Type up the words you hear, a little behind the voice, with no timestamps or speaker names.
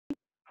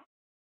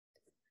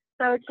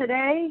So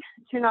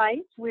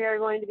tonight, we are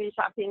going to be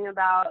talking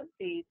about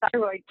the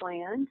thyroid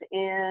gland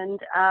and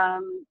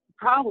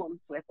problems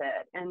with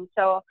it. And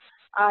so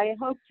I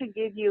hope to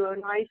give you a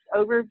nice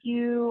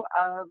overview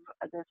of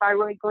the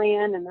thyroid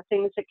gland and the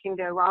things that can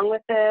go wrong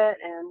with it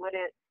and what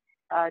it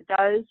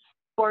does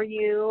for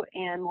you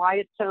and why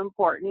it's so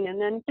important.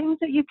 And then things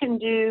that you can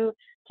do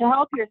to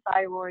help your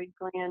thyroid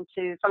gland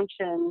to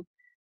function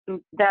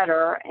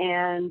better,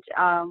 and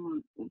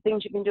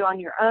things you can do on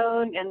your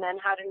own, and then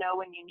how to know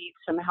when you need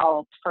some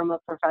help from a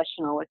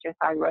professional with your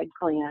thyroid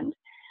gland.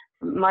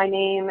 My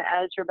name,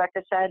 as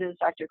Rebecca said, is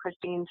Dr.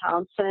 Christine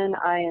Thompson.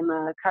 I am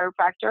a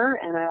chiropractor,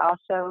 and I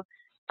also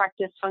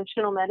practice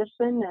functional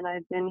medicine, and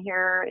I've been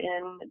here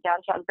in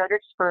downtown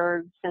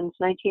Fredericksburg since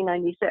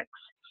 1996.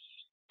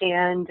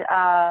 And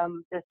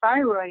the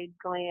thyroid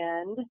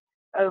gland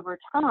over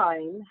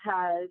time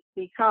has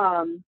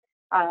become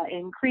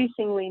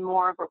increasingly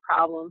more of a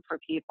problem for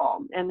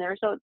people. And there's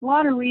a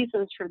lot of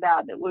reasons for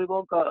that we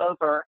will go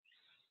over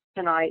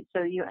tonight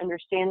so you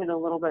understand it a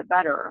little bit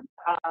better.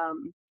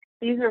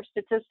 These are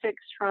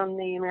statistics from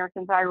the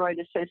American Thyroid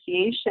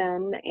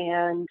Association,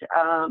 and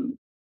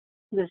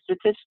the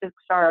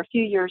statistics are a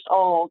few years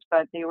old,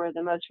 but they were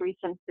the most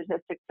recent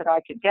statistics that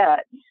I could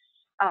get.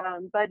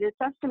 But it's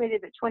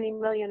estimated that 20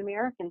 million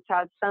Americans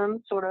have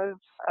some sort of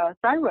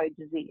thyroid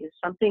disease,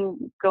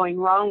 something going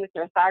wrong with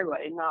their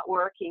thyroid, not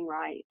working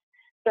right.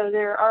 So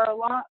there are a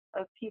lot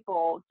of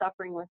people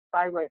suffering with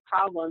thyroid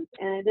problems,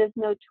 and it is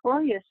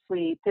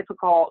notoriously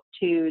difficult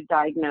to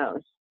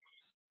diagnose.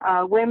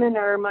 Women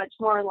are much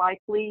more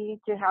likely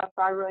to have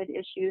thyroid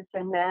issues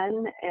than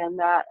men, and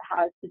that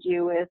has to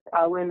do with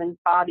women's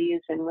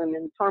bodies and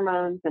women's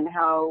hormones and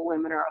how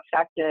women are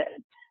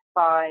affected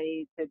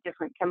by the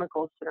different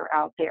chemicals that are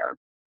out there.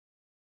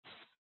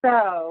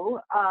 So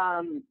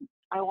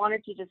I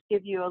wanted to just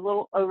give you a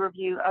little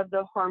overview of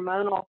the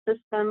hormonal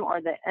system,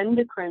 or the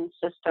endocrine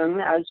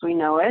system as we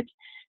know it,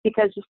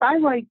 because the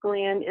thyroid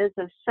gland is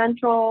a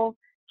central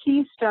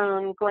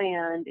keystone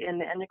gland in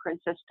the endocrine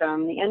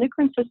system. The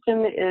endocrine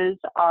system is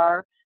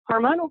our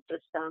hormonal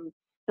system.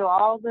 So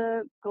all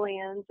the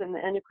glands in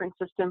the endocrine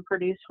system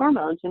produce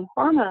hormones, and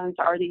hormones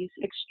are these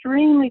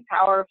extremely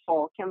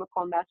powerful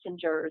chemical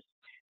messengers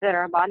that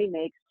our body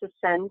makes to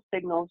send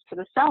signals to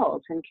the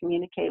cells and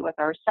communicate with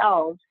our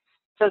cells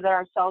so that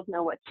our cells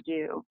know what to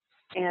do.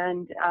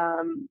 And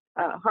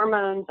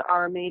hormones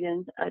are made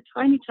in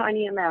tiny,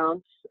 tiny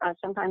amounts,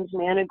 sometimes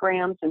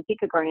nanograms and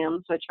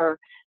picograms, which are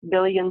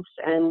billions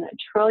and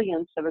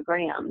trillions of a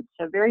gram.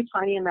 So very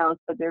tiny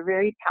amounts, but they're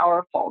very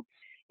powerful.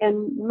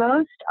 And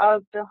most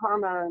of the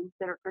hormones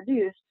that are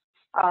produced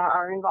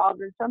are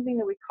involved in something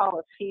that we call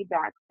a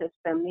feedback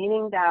system,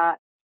 meaning that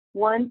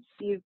once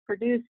you've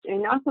produced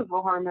enough of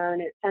a hormone,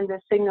 it sends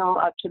a signal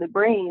up to the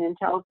brain and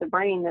tells the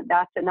brain that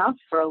that's enough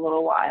for a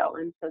little while.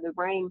 And so the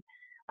brain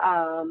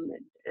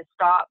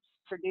stops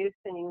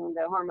producing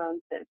the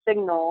hormones that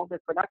signal the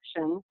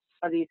production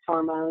of these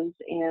hormones,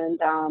 and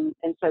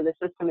so the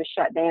system is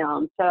shut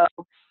down. So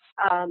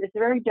it's a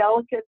very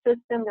delicate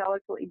system,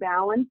 delicately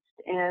balanced,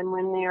 and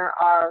when there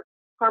are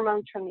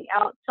hormones from the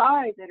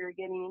outside that are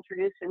getting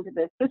introduced into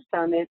the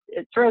system, it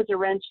throws a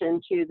wrench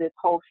into this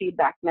whole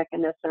feedback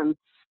mechanism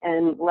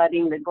and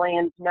letting the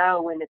glands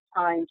know when it's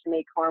time to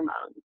make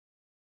hormones.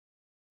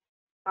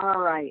 All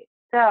right,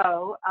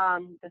 so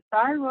the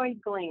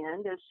thyroid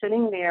gland is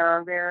sitting there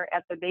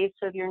at the base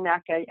of your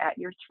neck, at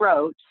your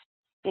throat.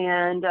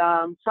 And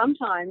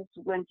sometimes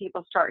when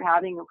people start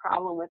having a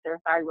problem with their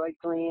thyroid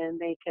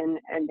gland, they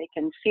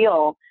can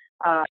feel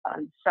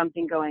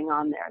something going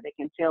on there. They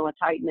can feel a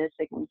tightness,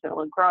 they can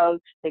feel a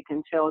growth, they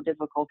can feel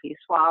difficulty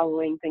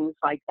swallowing, things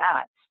like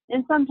that.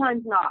 And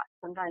sometimes not.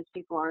 Sometimes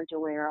people aren't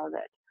aware of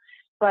it.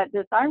 But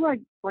the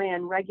thyroid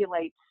gland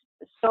regulates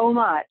so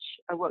much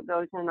of what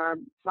goes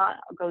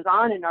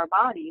on in our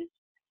bodies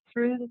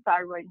through the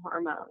thyroid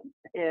hormones.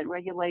 It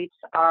regulates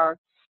our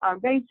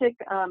basic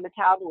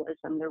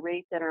metabolism, the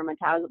rate that our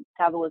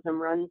metabolism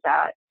runs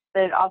at.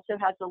 But it also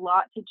has a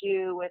lot to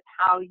do with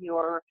how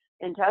your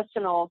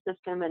intestinal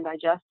system and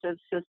digestive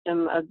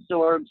system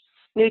absorbs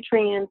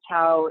nutrients,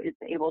 how it's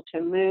able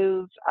to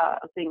move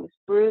things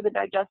through the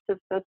digestive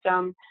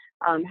system,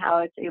 how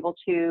it's able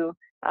to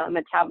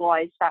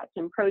metabolize fats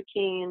and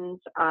proteins,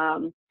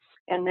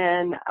 and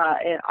then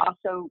it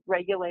also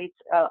regulates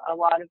a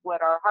lot of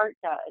what our heart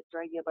does,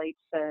 regulates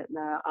the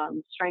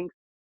strength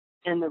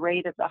and the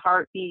rate of the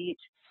heartbeat,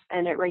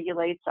 and it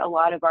regulates a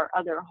lot of our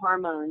other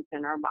hormones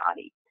in our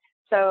body.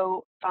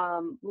 So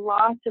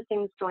lots of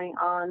things going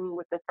on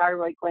with the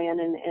thyroid gland,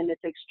 and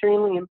it's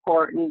extremely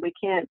important. We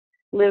can't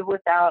live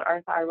without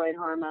our thyroid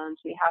hormones.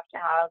 We have to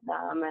have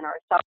them, and our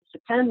cells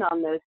depend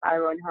on those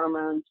thyroid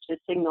hormones to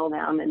signal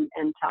them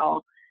and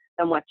tell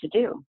them what to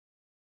do.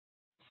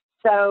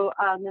 So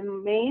the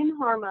main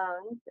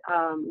hormones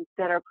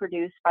that are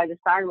produced by the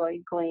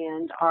thyroid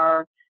gland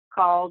are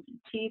called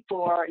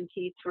T4 and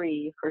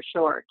T3 for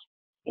short.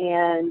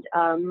 And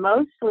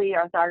mostly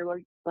our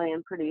thyroid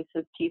gland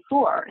produces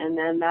T4, and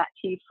then that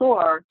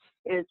T4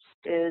 is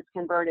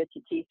converted to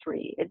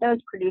T3. It does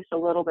produce a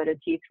little bit of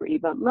T3,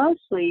 but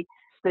mostly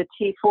the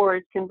T4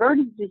 is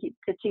converted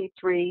to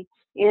T3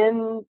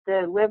 in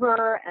the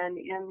liver and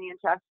in the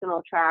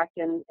intestinal tract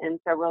and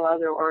several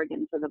other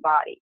organs of the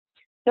body.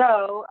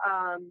 So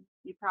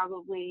you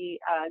probably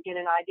get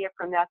an idea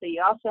from that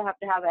you also have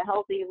to have a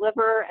healthy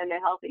liver and a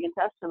healthy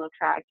intestinal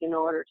tract in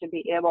order to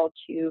be able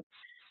to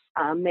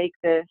make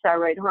the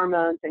thyroid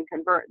hormones and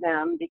convert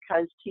them,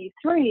 because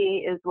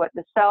T3 is what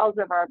the cells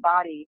of our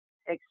body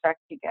expect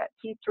to get.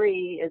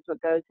 T3 is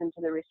what goes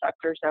into the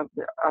receptors of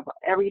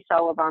every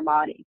cell of our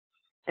body.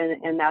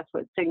 And that's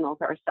what signals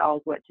our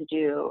cells what to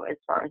do as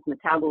far as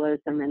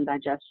metabolism and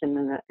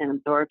digestion and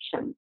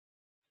absorption.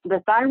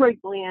 The thyroid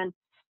gland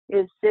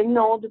is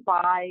signaled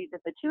by the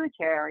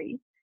pituitary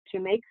to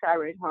make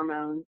thyroid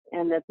hormones,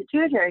 and the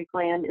pituitary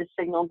gland is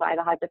signaled by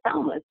the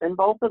hypothalamus. And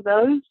both of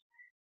those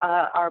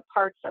are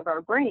parts of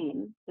our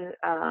brain.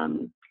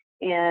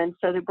 And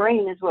so the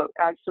brain is what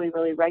actually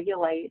really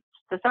regulates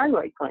the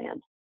thyroid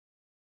gland.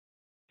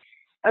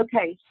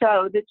 Okay,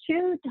 so the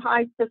two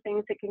types of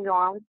things that can go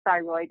on with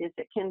thyroid is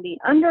it can be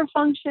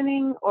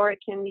underfunctioning or it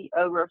can be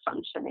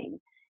overfunctioning.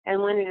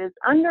 And when it is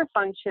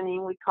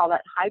underfunctioning, we call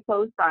that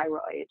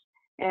hypothyroid.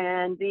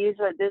 And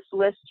this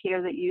list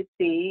here that you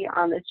see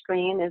on the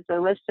screen is a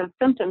list of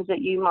symptoms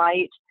that you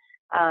might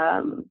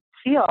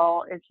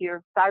feel if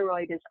your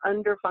thyroid is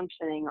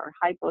underfunctioning or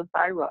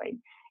hypothyroid.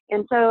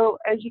 And so,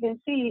 as you can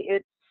see,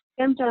 it's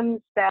symptoms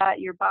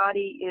that your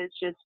body is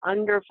just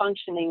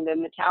underfunctioning. The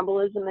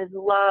metabolism is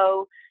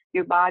low,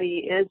 your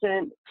body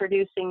isn't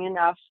producing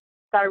enough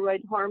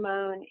thyroid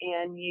hormone,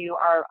 and you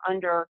are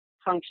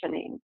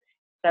underfunctioning.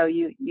 So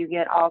you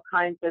get all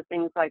kinds of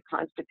things like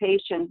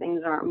constipation,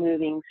 things aren't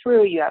moving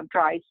through, you have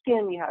dry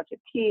skin, you have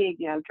fatigue,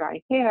 you have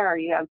dry hair,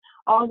 you have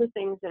all the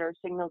things that are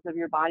signals of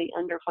your body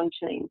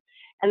underfunctioning.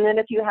 And then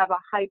if you have a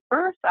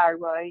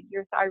hyperthyroid,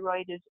 your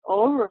thyroid is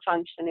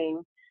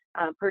overfunctioning,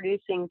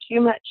 producing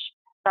too much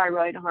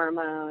thyroid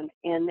hormone,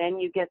 and then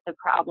you get the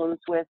problems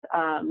with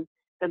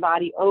the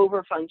body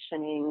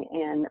overfunctioning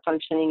and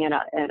functioning at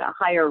a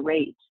higher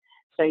rate.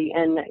 So you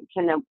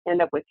can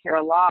end up with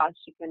hair loss.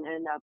 You can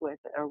end up with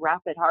a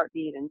rapid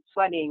heartbeat and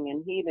sweating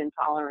and heat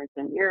intolerance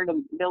and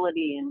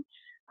irritability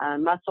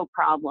and muscle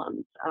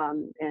problems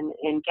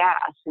and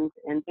gas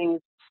and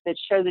things that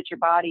show that your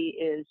body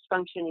is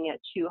functioning at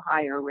too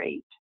high a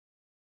rate.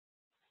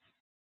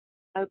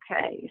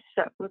 Okay,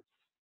 so oops,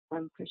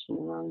 I'm pushing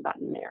the wrong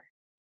button there.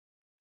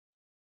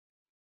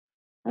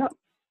 Oh,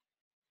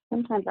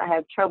 sometimes I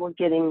have trouble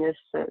getting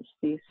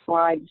these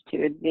slides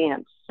to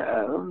advance,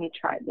 so let me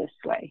try it this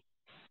way.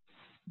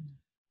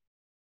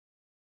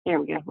 There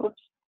we go.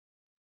 Whoops,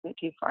 went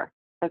too far.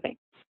 Okay.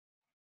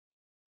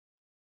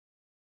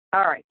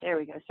 All right, there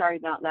we go. Sorry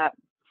about that.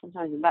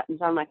 Sometimes the buttons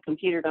on my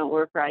computer don't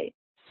work right.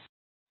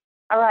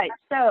 All right,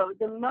 so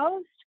the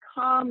most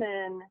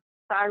common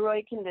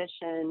thyroid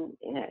condition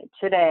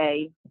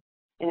today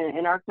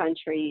in our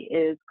country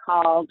is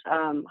called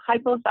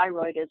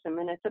hypothyroidism,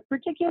 and it's a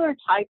particular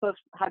type of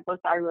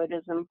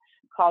hypothyroidism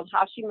called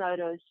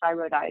Hashimoto's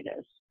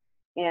thyroiditis.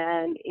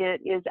 And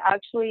it is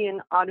actually an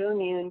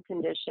autoimmune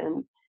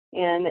condition.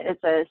 And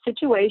it's a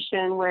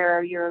situation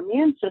where your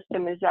immune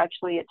system is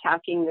actually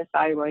attacking the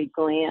thyroid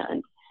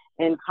gland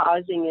and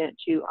causing it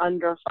to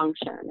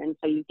underfunction. And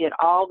so you get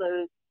all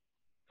those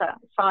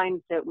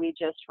signs that we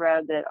just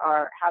read that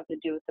have to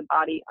do with the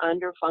body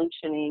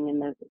underfunctioning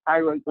and the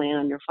thyroid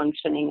gland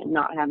underfunctioning and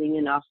not having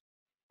enough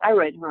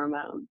thyroid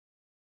hormone.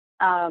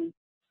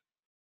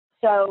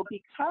 So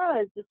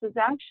because this is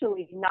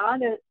actually not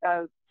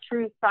a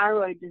true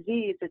thyroid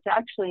disease, it's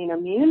actually an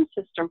immune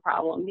system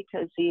problem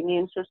because the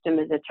immune system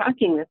is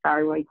attacking the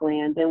thyroid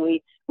gland, and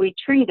we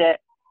treat it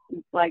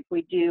like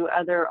we do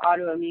other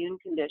autoimmune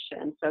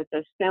conditions. So it's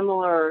a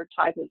similar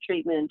type of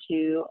treatment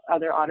to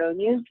other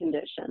autoimmune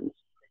conditions,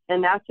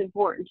 and that's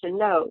important to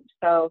note.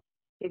 So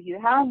if you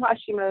have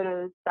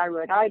Hashimoto's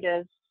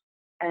thyroiditis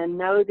and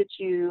know that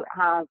you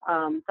have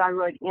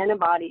thyroid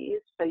antibodies,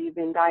 so you've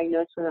been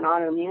diagnosed with an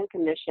autoimmune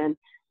condition,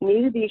 you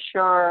need to be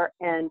sure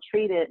and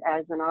treat it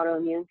as an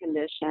autoimmune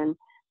condition.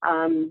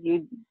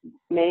 You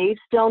may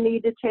still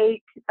need to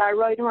take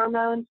thyroid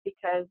hormones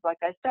because, like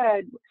I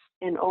said,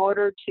 in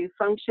order to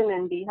function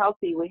and be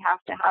healthy, we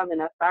have to have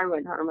enough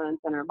thyroid hormones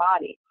in our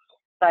body.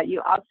 But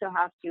you also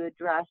have to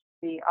address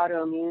the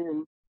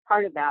autoimmune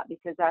part of that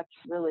because that's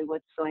really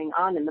what's going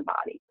on in the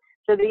body.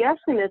 So the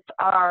estimates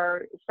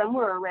are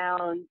somewhere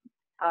around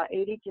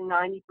 80 to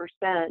 90%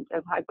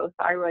 of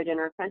hypothyroid in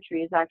our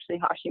country is actually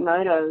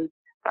Hashimoto's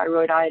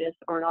thyroiditis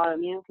or an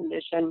autoimmune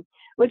condition,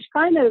 which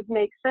kind of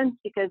makes sense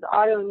because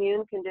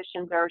autoimmune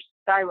conditions are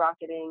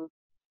skyrocketing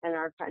in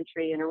our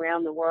country and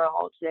around the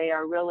world. They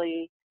are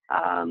really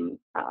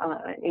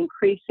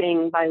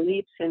increasing by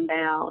leaps and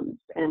bounds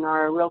and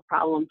are a real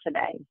problem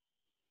today.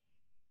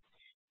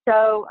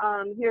 So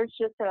here's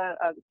just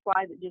a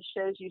slide that just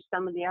shows you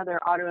some of the other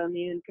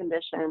autoimmune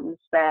conditions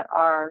that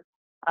are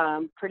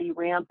pretty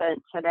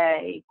rampant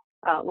today.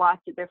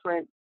 Lots of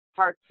different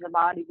parts of the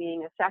body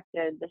being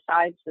affected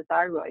besides the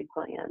thyroid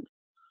gland.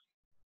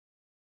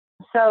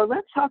 So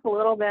let's talk a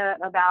little bit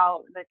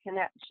about the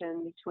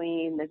connection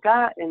between the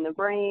gut and the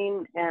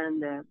brain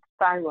and the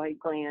thyroid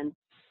gland.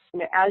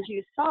 As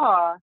you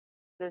saw,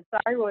 the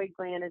thyroid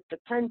gland is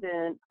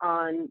dependent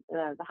on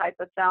the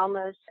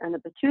hypothalamus and the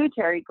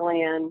pituitary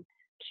gland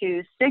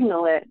to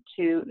signal it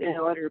in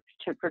order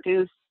to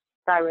produce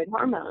thyroid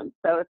hormones.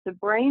 So if the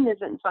brain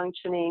isn't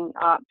functioning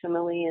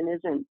optimally and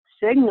isn't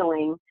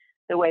signaling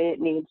the way it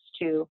needs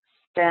to,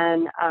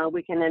 then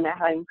we can end up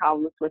having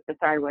problems with the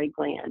thyroid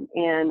gland.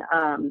 And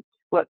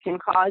what can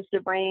cause the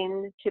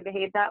brain to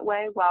behave that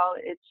way? Well,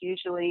 it's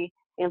usually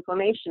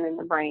inflammation in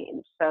the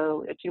brain.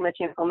 So too much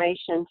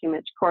inflammation, too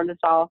much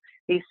cortisol,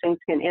 these things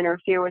can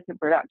interfere with the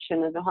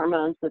production of the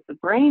hormones that the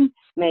brain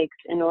makes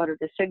in order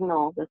to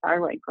signal the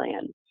thyroid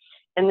gland.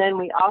 And then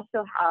we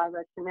also have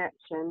a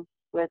connection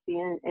with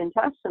the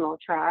intestinal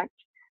tract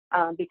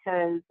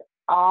because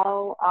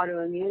all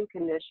autoimmune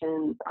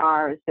conditions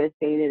are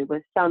associated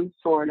with some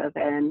sort of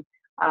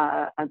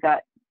a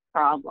gut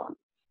problem.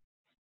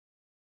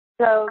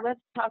 So let's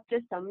talk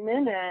just a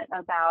minute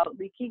about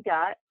leaky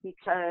gut,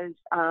 because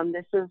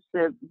this is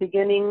the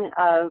beginning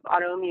of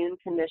autoimmune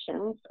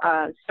conditions.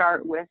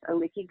 Start with a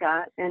leaky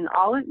gut, and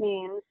all it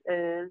means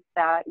is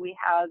that we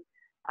have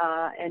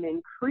an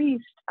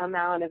increased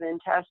amount of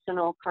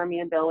intestinal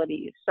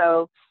permeability.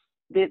 So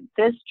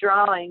this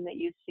drawing that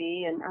you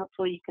see, and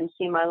hopefully you can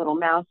see my little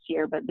mouse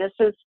here, but this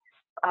is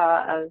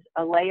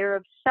a layer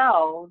of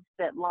cells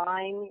that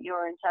line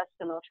your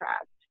intestinal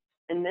tract.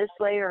 And this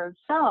layer of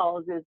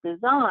cells is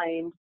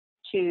designed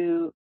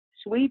to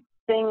sweep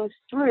things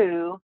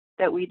through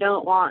that we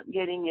don't want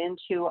getting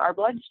into our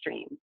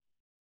bloodstream.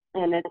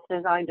 And it's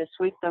designed to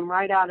sweep them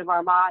right out of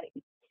our body.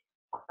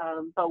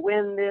 But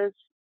when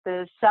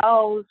the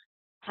cells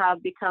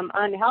have become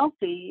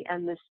unhealthy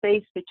and the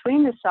space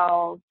between the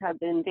cells have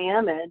been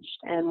damaged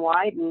and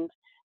widened,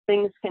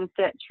 things can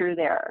fit through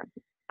there.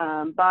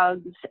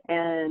 Bugs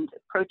and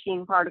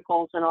protein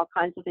particles and all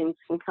kinds of things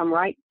can come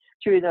right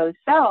through those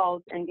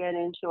cells and get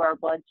into our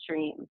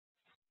bloodstream.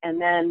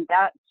 And then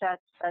that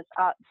sets us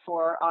up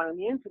for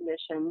autoimmune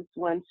conditions.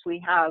 Once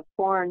we have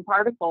foreign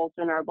particles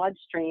in our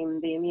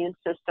bloodstream, the immune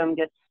system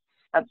gets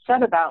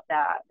upset about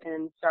that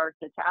and starts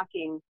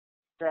attacking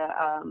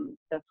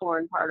the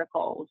foreign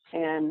particles.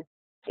 And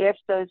if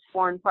those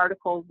foreign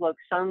particles look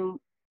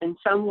in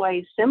some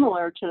way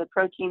similar to the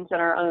proteins in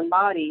our own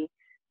body,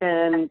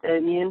 then the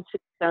immune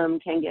system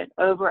can get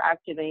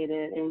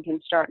overactivated and can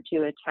start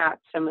to attack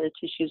some of the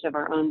tissues of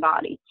our own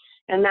body.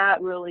 And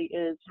that really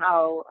is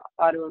how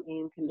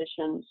autoimmune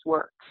conditions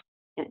work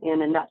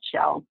in a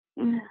nutshell,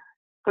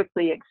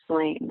 quickly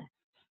explained.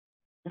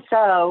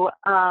 So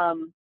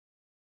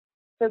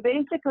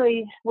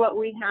basically what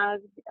we have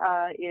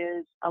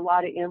is a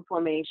lot of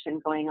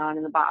inflammation going on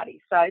in the body.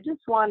 So I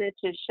just wanted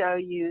to show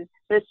you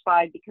this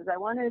slide because I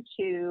wanted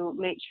to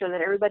make sure that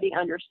everybody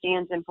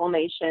understands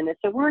inflammation. It's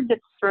a word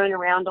that's thrown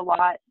around a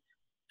lot,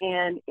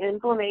 and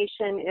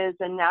inflammation is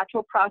a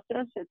natural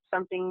process. It's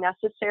something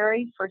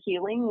necessary for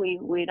healing.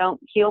 We don't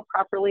heal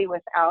properly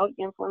without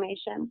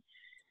inflammation,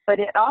 but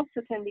it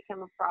also can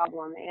become a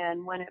problem.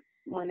 And when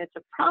it's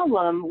a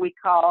problem, we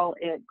call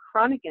it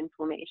chronic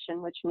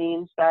inflammation, which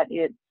means that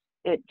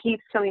it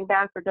keeps coming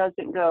back or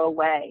doesn't go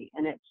away,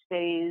 and it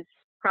stays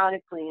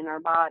chronically in our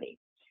body.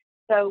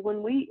 So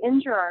when we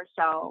injure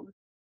ourselves,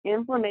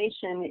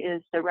 inflammation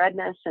is the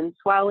redness and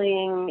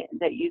swelling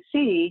that you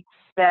see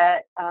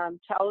that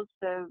tells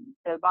the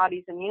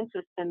body's immune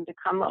system to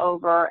come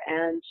over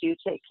and to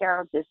take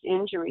care of this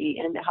injury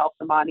and to help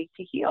the body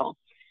to heal.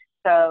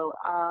 So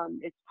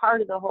it's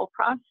part of the whole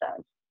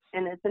process,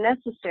 and it's a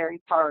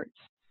necessary part.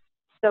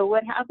 So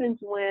what happens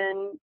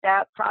when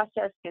that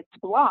process gets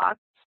blocked,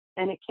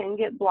 and it can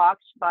get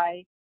blocked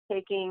by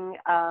taking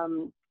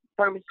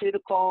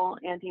pharmaceutical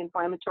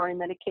anti-inflammatory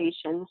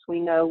medications, we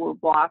know will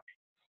block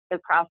the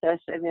process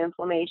of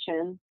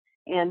inflammation,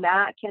 and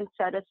that can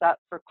set us up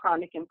for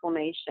chronic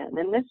inflammation.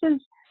 And this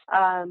is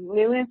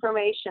new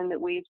information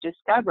that we've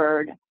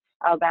discovered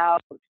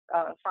about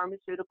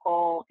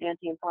pharmaceutical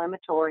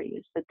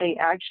anti-inflammatories, that they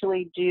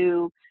actually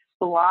do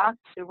block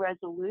the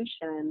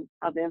resolution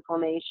of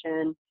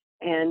inflammation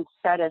and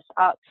set us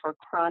up for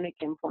chronic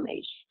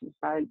inflammation.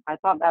 So I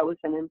thought that was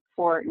an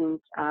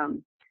important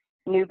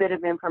new bit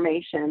of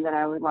information that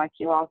I would like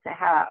you all to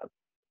have.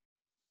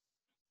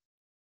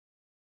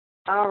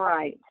 All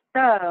right,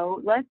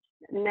 so let's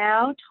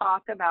now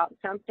talk about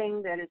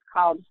something that is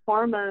called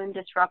hormone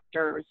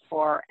disruptors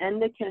or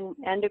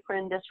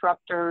endocrine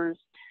disruptors.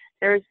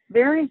 There's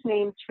various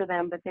names for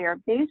them, but they are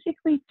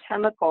basically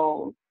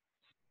chemicals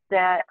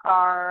that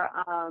are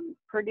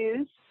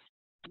produced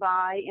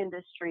by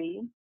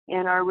industry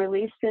and are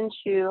released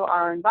into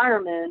our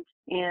environment,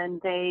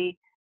 and they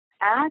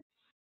act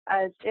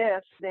as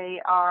if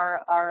they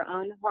are our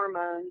own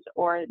hormones,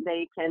 or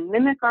they can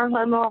mimic our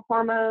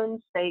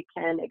hormones, they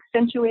can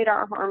accentuate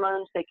our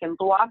hormones, they can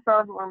block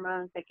our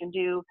hormones, they can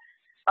do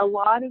a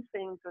lot of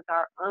things with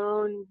our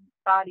own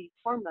body's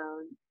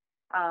hormones,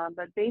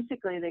 but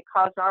basically they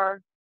cause our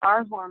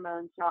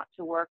hormones not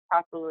to work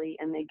properly,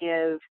 and they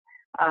give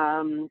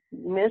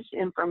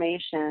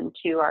misinformation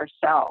to our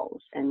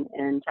cells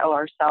and tell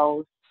our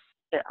cells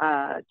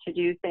to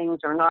do things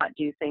or not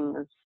do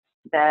things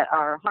that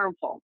are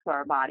harmful to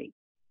our body.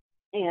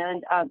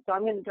 And so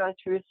I'm going to go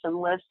through some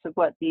lists of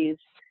what these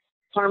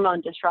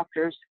hormone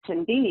disruptors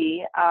can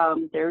be.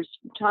 There's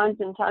tons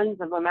and tons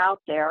of them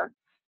out there,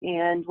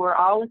 and we're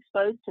all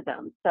exposed to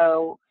them.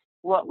 So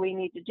what we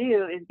need to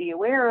do is be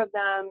aware of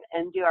them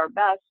and do our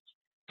best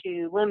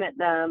to limit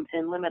them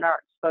and limit our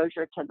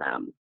exposure to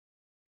them.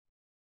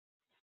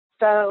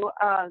 So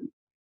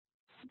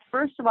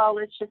first of all,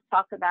 let's just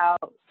talk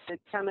about the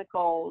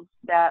chemicals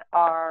that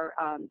are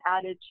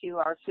added to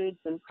our foods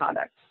and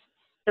products.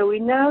 So we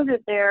know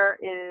that there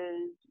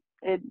is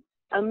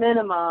a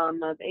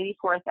minimum of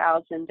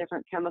 84,000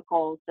 different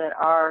chemicals that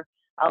are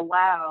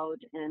allowed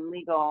and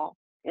legal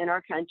in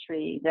our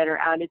country that are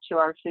added to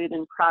our food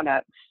and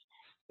products.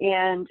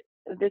 And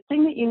the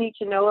thing that you need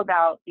to know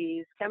about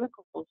these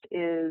chemicals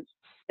is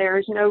there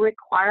is no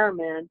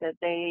requirement that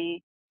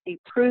they be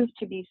proved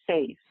to be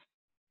safe.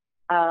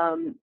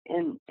 And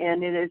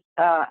it is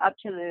up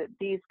to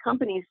these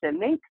companies that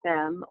make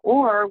them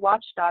or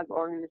watchdog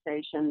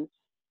organizations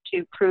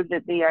to prove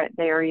that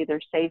they are either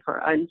safe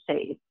or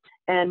unsafe.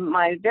 And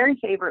my very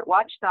favorite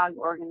watchdog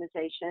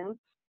organization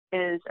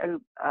is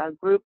a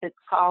group that's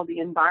called the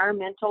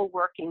Environmental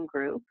Working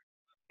Group,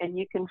 and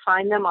you can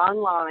find them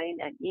online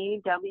at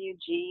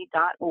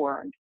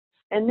ewg.org.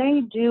 And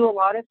they do a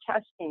lot of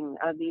testing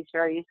of these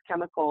various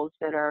chemicals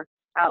that are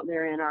out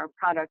there in our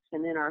products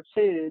and in our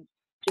foods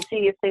to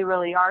see if they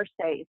really are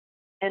safe.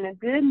 And a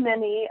good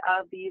many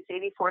of these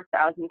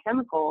 84,000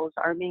 chemicals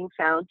are being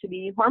found to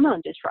be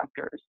hormone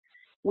disruptors.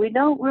 We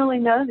don't really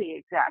know the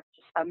exact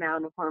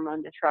amount of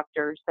hormone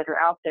disruptors that are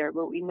out there,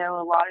 but we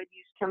know a lot of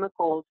these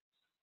chemicals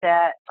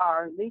that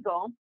are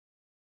legal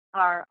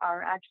are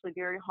actually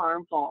very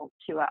harmful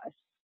to us.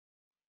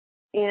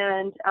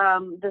 And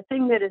the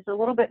thing that is a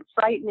little bit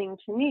frightening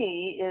to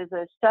me is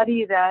a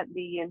study that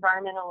the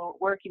Environmental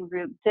Working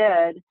Group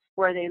did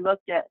where they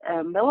looked at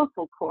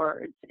umbilical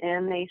cords,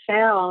 and they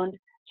found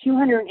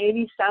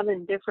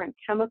 287 different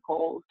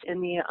chemicals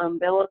in the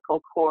umbilical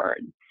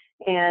cord.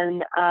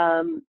 And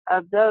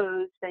of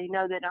those, they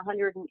know that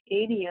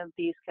 180 of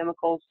these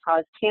chemicals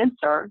cause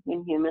cancer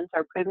in humans,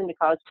 are proven to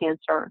cause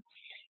cancer,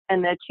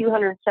 and that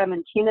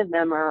 217 of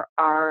them are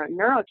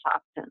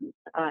neurotoxins.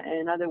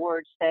 In other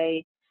words,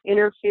 they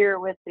interfere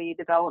with the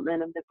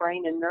development of the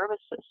brain and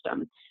nervous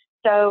system.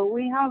 So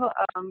we have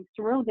some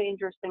real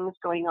dangerous things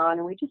going on,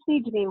 and we just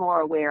need to be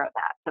more aware of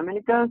that. So I'm going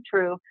to go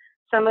through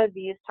some of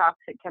these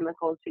toxic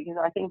chemicals because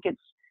I think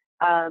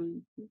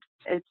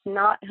it's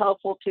not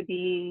helpful to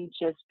be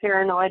just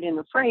paranoid and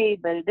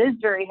afraid, but it is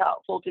very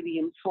helpful to be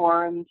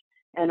informed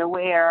and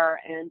aware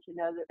and to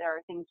know that there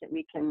are things that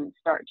we can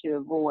start to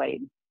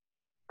avoid.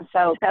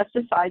 So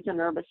pesticides and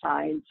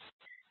herbicides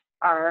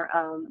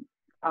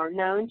are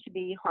known to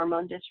be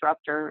hormone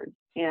disruptors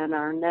and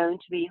are known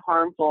to be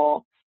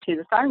harmful to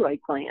the thyroid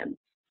gland.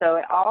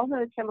 So all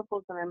the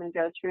chemicals that I'm going to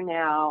go through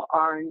now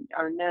are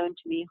known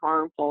to be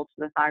harmful to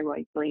the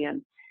thyroid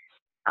gland.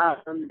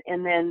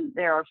 And then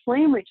there are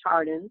flame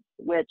retardants,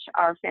 which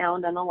are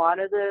found in a lot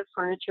of the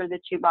furniture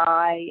that you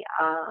buy.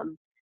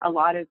 A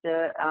lot of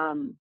the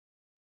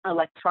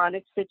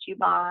electronics that you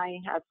buy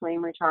have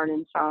flame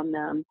retardants on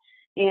them.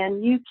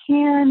 And you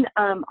can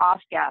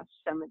off-gas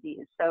some of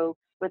these. So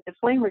with the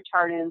flame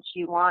retardants,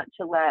 you want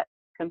to let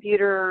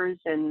computers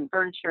and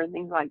furniture and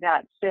things like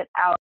that sit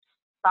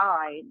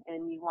outside,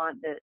 and you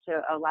want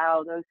to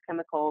allow those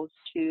chemicals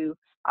to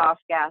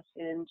off-gas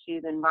into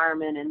the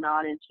environment and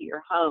not into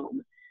your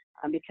home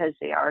because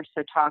they are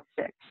so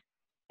toxic.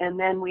 And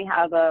then we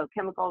have a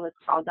chemical that's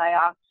called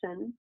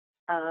dioxin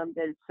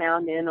that is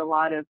found in a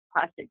lot of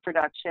plastic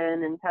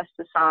production and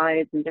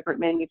pesticides and different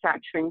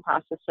manufacturing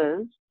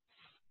processes.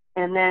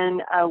 And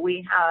then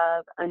we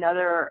have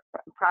another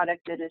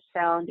product that is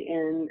found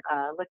in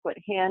liquid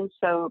hand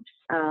soaps,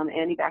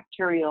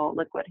 antibacterial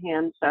liquid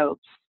hand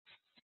soaps.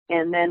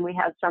 And then we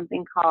have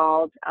something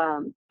called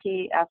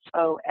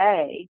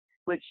PFOA,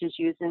 which is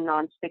used in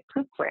nonstick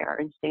cookware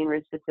and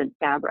stain-resistant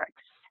fabrics.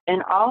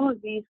 And all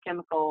of these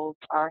chemicals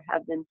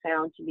have been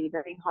found to be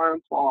very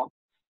harmful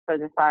for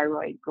the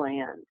thyroid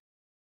gland.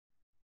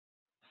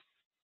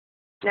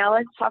 Now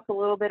let's talk a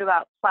little bit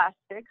about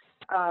plastics.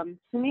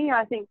 To me,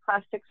 I think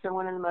plastics are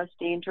one of the most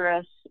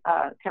dangerous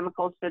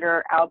chemicals that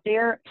are out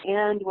there,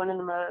 and one of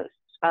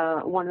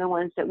the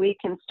ones that we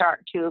can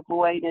start to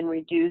avoid and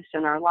reduce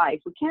in our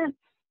life. We can't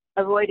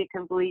avoid it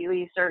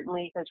completely,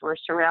 certainly, because we're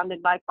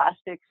surrounded by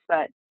plastics,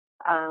 but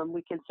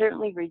we can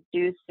certainly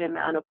reduce the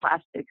amount of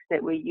plastics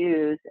that we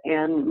use,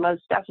 and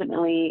most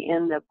definitely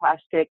in the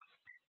plastic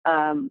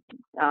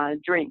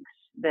drinks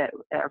that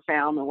are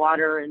found, the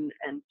water and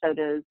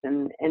sodas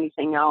and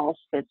anything else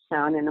that's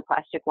found in a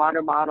plastic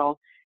water bottle.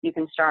 You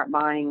can start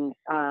buying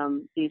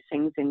these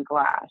things in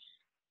glass,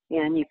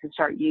 and you can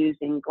start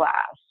using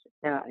glass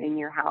in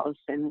your house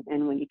and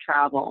when you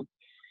travel.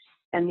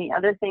 And the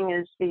other thing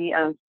is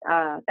the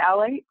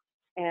phthalates.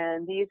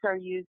 And these are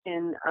used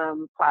in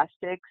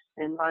plastics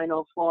and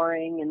vinyl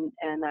flooring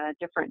and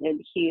different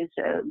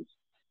adhesives.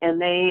 And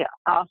they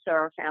also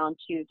are found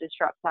to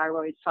disrupt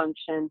thyroid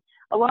function.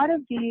 A lot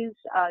of these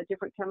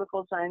different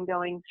chemicals I'm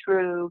going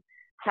through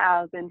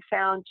have been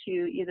found to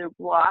either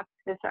block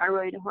the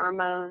thyroid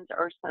hormones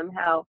or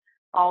somehow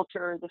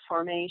alter the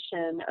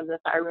formation of the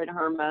thyroid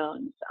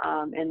hormones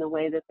and the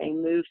way that they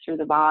move through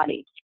the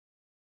body.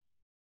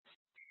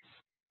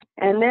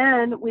 And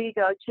then we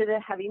go to the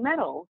heavy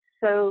metals.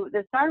 So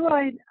the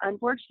thyroid,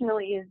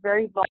 unfortunately, is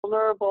very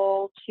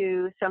vulnerable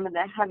to some of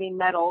the heavy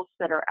metals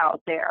that are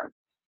out there.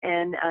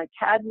 And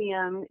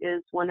cadmium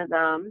is one of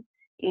them.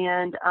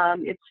 And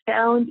it's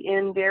found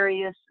in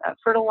various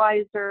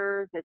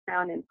fertilizers, it's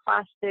found in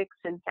plastics,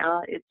 and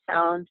it's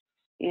found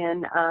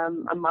in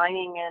a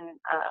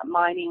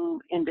mining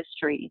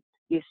industry.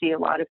 You see a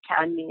lot of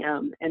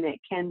cadmium, and it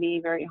can be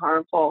very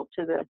harmful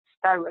to the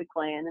thyroid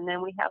gland. And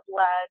then we have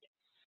lead,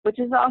 which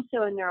is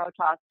also a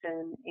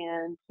neurotoxin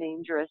and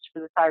dangerous for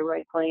the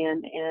thyroid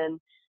gland. And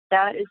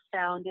that is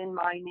found in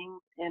mining,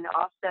 and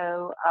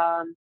also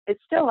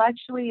it's still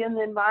actually in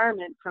the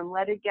environment from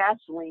leaded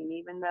gasoline.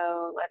 Even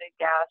though leaded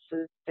gas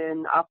has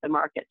been off the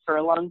market for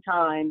a long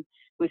time,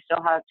 we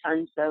still have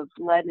tons of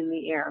lead in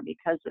the air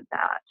because of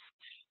that.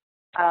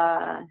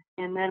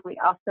 And then we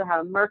also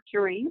have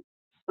mercury,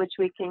 which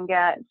we can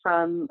get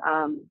from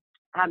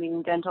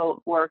having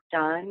dental work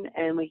done,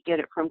 and we get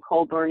it from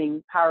coal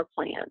burning power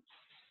plants.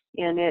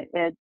 And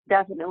it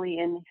definitely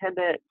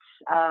inhibits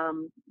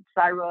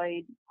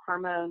thyroid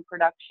hormone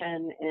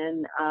production,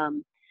 and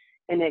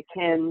it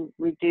can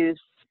reduce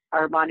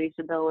our body's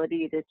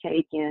ability to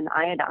take in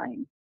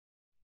iodine.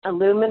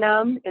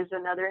 Aluminum is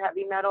another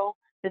heavy metal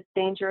that's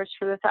dangerous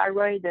for the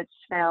thyroid, that's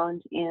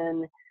found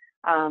in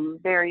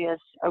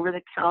various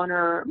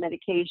over-the-counter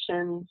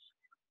medications.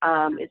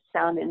 It's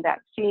found in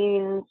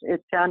vaccines.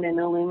 It's found in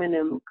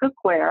aluminum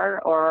cookware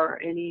or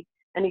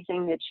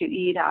anything that you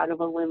eat out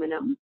of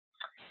aluminum.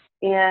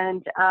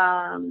 And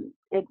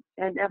it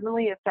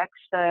definitely affects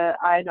the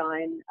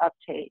iodine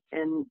uptake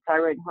and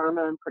thyroid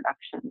hormone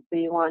production. So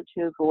you want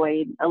to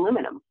avoid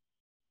aluminum.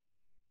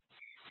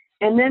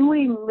 And then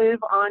we move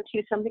on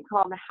to something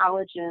called the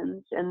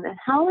halogens. And the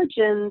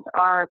halogens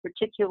are a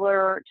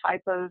particular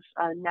type of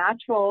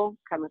natural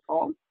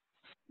chemical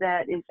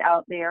that is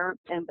out there,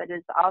 but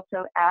is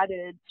also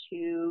added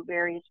to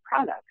various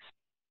products.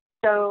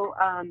 So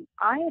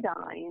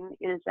iodine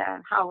is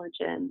a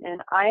halogen,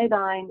 and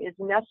iodine is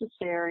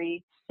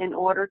necessary in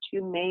order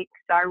to make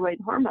thyroid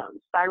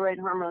hormones. Thyroid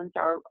hormones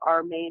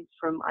are made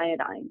from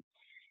iodine.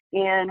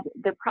 And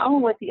the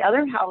problem with the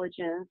other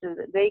halogens is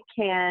that they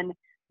can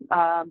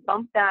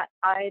bump that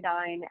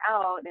iodine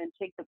out and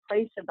take the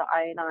place of the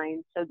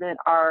iodine so that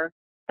our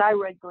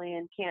thyroid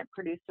gland can't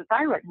produce the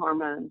thyroid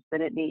hormones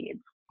that it needs.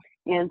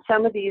 And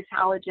some of these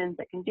halogens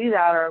that can do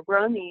that are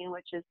bromine,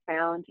 which is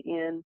found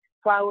in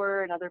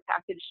flour and other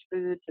packaged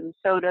foods and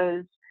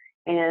sodas,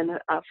 and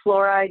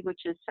fluoride,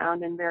 which is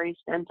found in various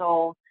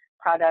dental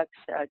products,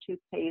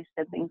 toothpaste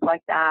and things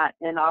like that,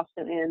 and also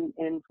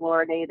in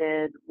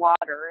fluoridated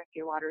water, if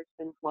your water's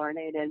been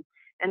fluoridated.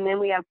 And then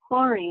we have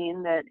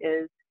chlorine that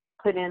is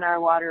put in our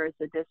water as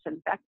a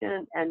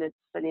disinfectant, and it's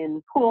put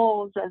in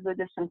pools as a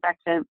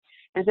disinfectant.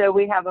 And so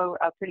we have a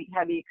pretty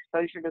heavy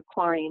exposure to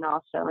chlorine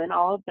also, and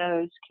all of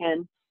those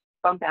can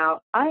bump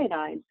out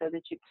iodine so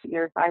that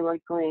your thyroid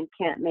gland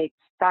can't make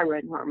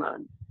thyroid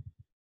hormone.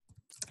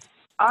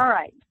 All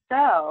right,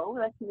 so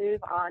let's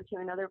move on to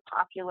another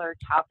popular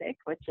topic,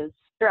 which is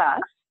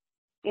stress.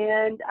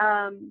 And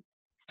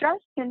stress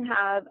can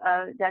have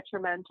a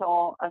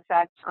detrimental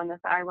effect on the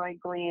thyroid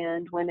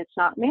gland when it's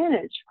not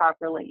managed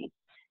properly.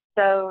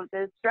 So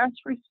the stress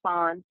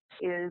response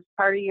is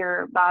part of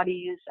your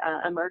body's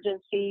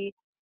emergency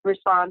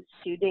response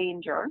to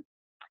danger.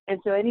 And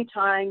so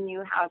anytime you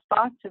have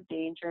thoughts of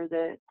danger,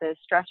 the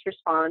stress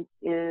response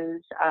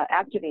is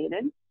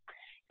activated.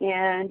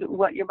 And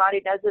what your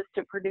body does is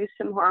to produce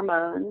some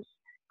hormones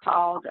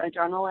called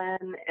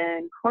adrenaline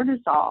and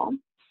cortisol.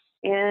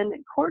 And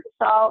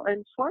cortisol,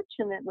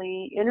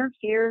 unfortunately,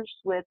 interferes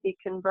with the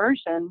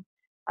conversion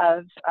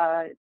of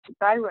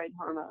thyroid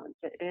hormones.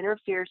 It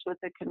interferes with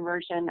the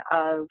conversion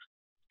of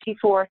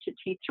T4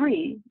 to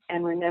T3.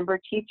 And remember,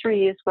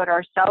 T3 is what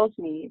our cells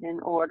need in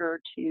order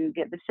to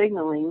get the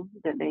signaling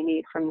that they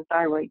need from the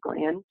thyroid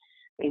gland.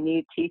 They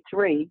need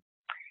T3.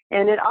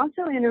 And it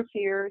also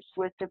interferes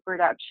with the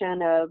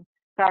production of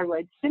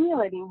thyroid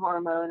stimulating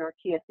hormone, or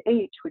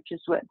TSH, which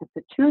is what the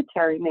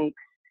pituitary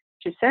makes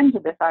to send to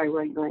the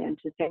thyroid gland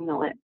to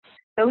signal it.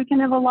 So we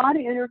can have a lot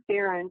of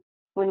interference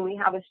when we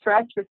have a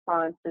stress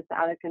response that's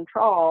out of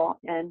control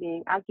and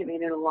being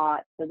activated a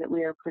lot, so that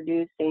we are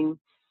producing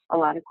a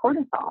lot of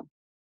cortisol.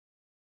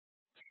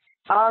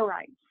 All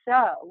right, so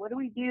what do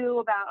we do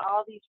about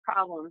all these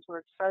problems? We're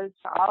exposed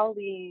to all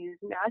these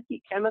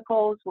nasty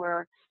chemicals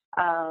where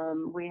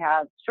we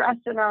have stress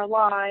in our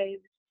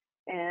lives,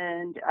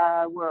 and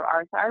where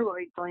our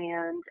thyroid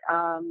gland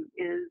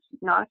is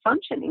not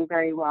functioning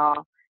very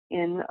well.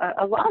 In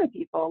a lot of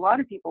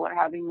people are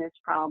having this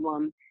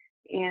problem.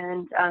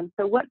 And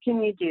so what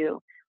can you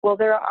do? Well,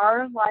 there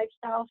are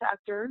lifestyle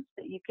factors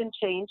that you can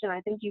change, and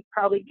I think you've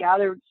probably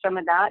gathered some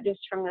of that just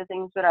from the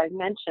things that I've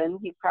mentioned.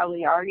 You've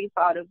probably already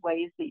thought of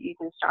ways that you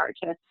can start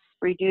to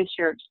reduce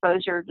your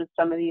exposure to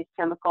some of these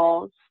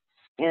chemicals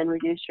and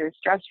reduce your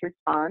stress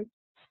response.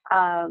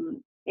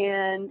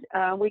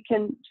 We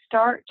can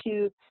start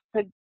to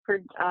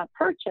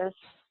purchase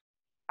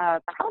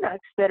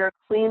products that are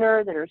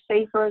cleaner, that are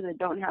safer, that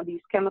don't have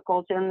these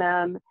chemicals in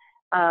them.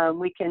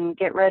 We can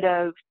get rid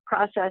of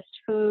processed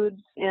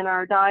foods in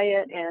our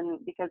diet, and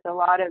because a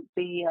lot of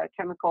the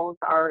chemicals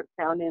are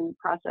found in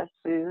processed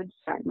foods,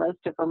 most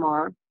of them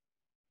are,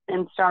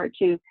 and start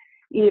to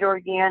eat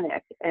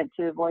organic and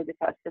to avoid the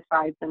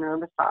pesticides and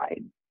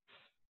herbicides.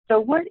 So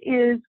what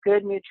is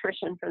good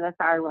nutrition for the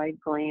thyroid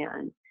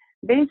gland?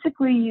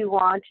 Basically, you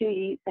want to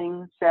eat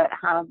things that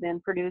have been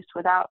produced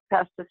without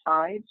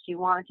pesticides. You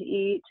want to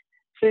eat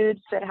foods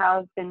that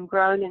have been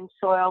grown in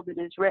soil that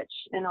is rich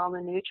in all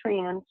the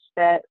nutrients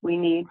that we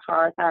need for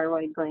our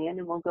thyroid gland,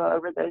 and we'll go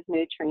over those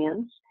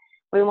nutrients.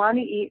 We want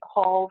to eat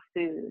whole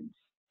foods,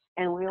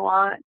 and we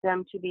want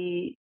them to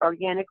be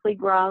organically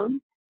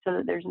grown so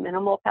that there's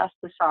minimal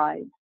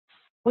pesticides.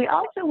 We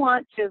also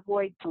want to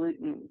avoid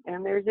gluten,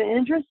 and there's an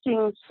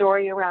interesting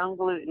story around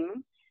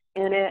gluten,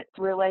 and it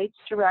relates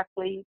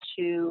directly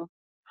to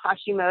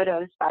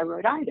Hashimoto's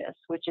thyroiditis,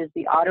 which is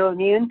the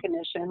autoimmune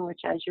condition,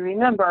 which, as you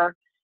remember,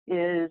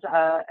 is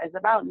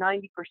about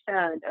 90%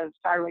 of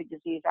thyroid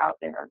disease out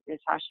there is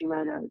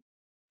Hashimoto's.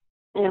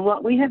 And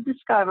what we have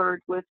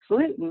discovered with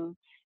gluten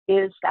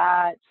is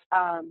that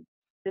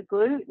the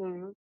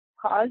gluten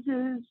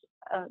causes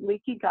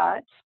leaky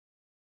gut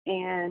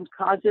and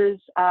causes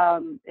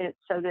it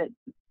so that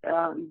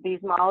these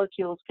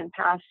molecules can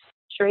pass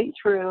straight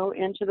through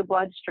into the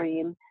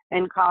bloodstream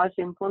and cause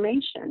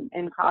inflammation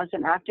and cause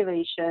an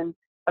activation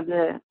of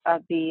the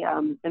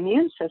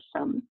immune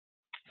system,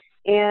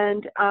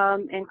 and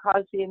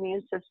cause the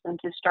immune system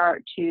to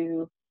start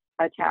to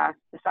attack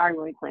the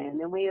thyroid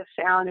gland. And we have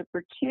found a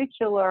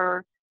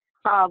particular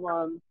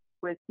problem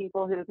with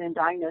people who have been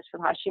diagnosed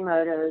with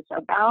Hashimoto's.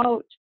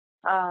 About,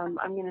 I'm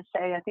going to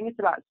say, I think it's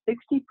about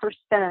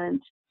 60%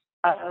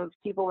 of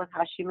people with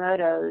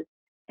Hashimoto's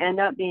end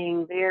up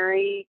being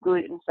very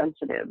gluten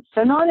sensitive.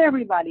 So not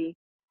everybody,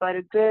 but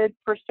a good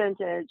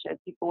percentage of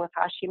people with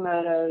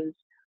Hashimoto's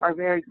are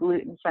very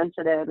gluten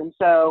sensitive. And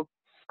so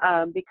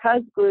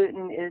because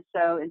gluten is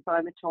so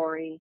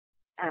inflammatory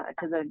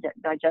to the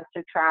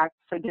digestive tract,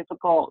 so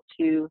difficult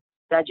to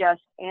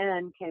digest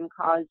and can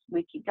cause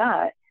leaky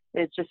gut,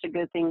 it's just a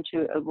good thing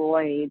to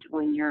avoid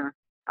when you're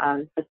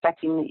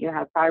suspecting that you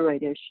have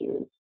thyroid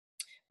issues.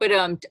 But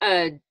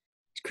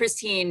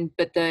Christine,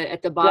 but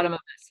at the bottom of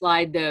the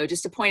slide, though,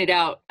 just to point it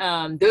out,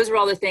 those are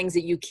all the things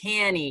that you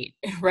can eat,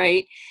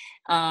 right?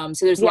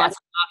 So there's lots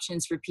of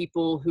options for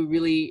people who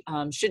really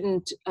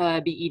shouldn't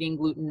be eating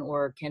gluten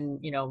or can,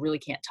 really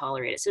can't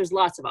tolerate it. So there's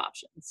lots of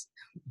options.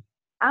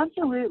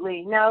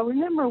 Absolutely. Now,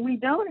 remember, we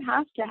don't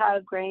have to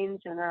have grains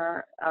in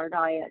our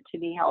diet to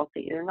be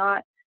healthy. They're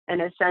not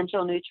an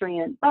essential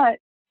nutrient, but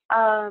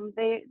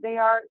they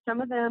are,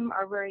 some of them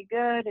are very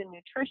good and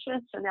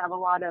nutritious and have a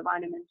lot of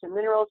vitamins and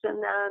minerals in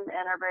them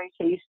and are very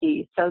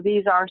tasty. So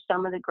these are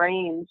some of the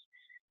grains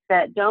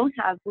that don't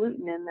have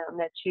gluten in them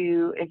that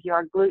you, if you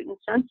are gluten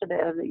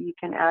sensitive, that you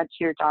can add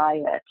to your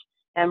diet.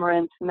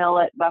 Amaranth,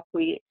 millet,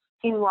 buckwheat,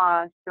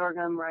 quinoa,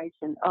 sorghum, rice,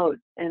 and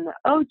oats. And the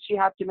oats, you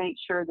have to make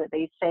sure that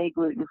they say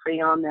gluten-free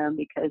on them,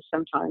 because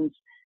sometimes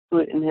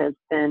gluten has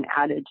been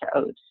added to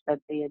oats, but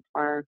they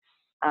are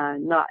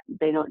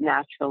they don't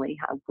naturally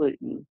have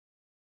gluten.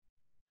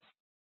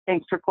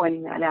 Thanks for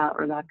pointing that out,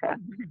 Rebecca.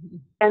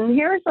 And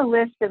here's a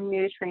list of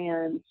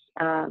nutrients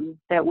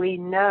that we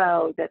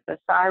know that the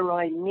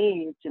thyroid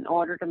needs in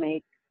order to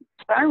make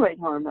thyroid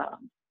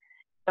hormone.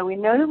 So we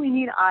know that we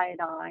need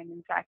iodine.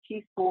 In fact,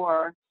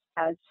 T4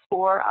 has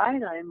 4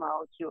 iodine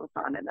molecules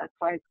on it. That's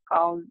why it's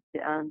called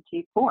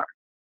T4.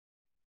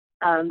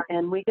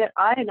 And we get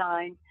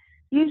iodine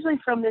usually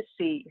from the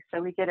sea.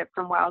 So we get it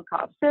from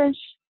wild-caught fish.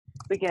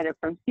 We get it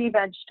from sea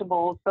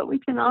vegetables, but we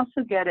can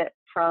also get it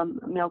from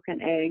milk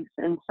and eggs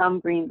and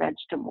some green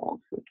vegetables.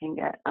 We can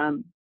get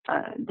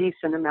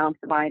decent amounts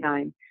of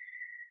iodine.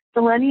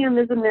 Selenium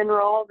is a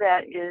mineral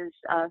that is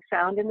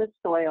found in the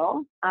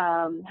soil.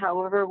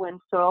 However, when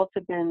soils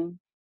have been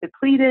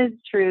depleted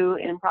through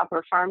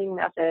improper farming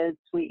methods,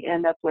 we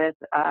end up with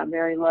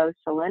very low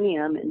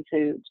selenium in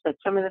foods. But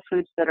some of the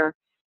foods that are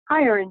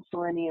higher in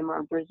selenium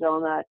are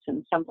Brazil nuts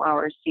and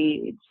sunflower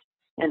seeds,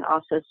 and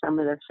also some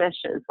of the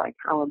fishes like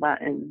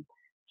halibut and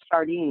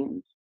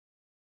sardines.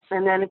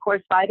 And then, of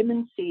course,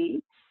 vitamin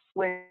C,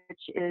 which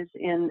is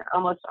in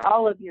almost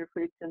all of your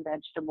fruits and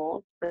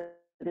vegetables, but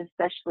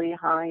especially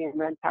high in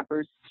red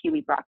peppers,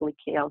 kiwi, broccoli,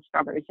 kale,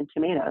 strawberries, and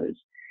tomatoes.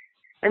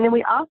 And then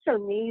we also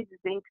need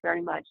zinc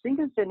very much. Zinc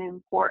is an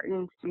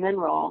important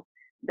mineral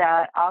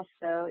that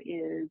also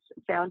is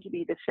found to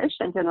be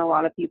deficient in a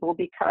lot of people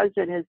because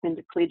it has been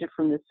depleted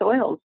from the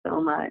soils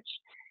so much.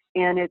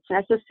 And it's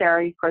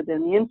necessary for the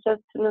immune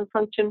system to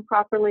function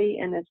properly,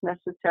 and it's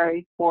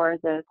necessary for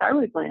the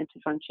thyroid gland to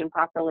function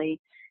properly.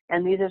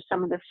 And these are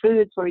some of the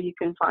foods where you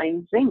can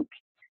find zinc.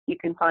 You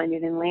can find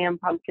it in lamb,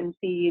 pumpkin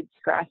seeds,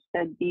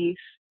 grass-fed beef,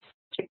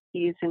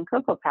 chickpeas, and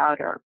cocoa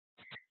powder.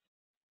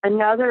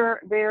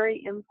 Another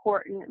very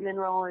important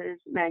mineral is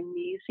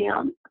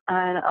magnesium.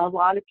 And a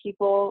lot of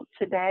people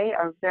today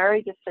are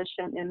very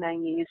deficient in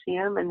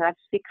magnesium, and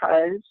that's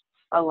because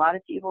a lot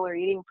of people are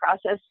eating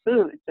processed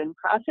foods, and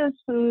processed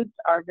foods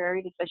are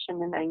very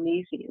deficient in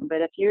magnesium.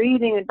 But if you're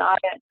eating a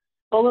diet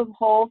full of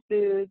whole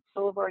foods,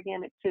 full of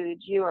organic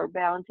foods, you are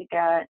bound to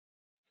get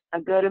a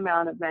good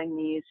amount of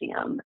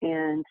magnesium.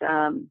 And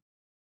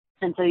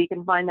so you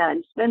can find that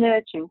in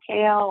spinach and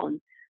kale and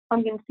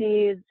pumpkin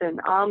seeds and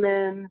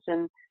almonds,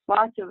 and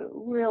lots of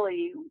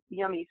really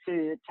yummy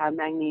foods have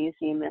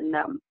magnesium in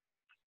them.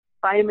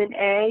 Vitamin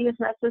A is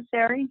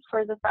necessary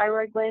for the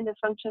thyroid gland to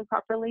function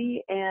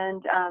properly,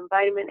 and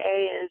vitamin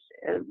A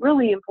is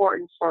really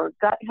important for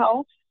gut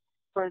health,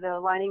 for the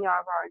lining of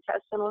our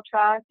intestinal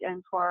tract,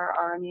 and for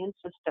our immune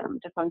system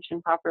to function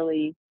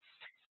properly.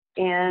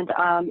 And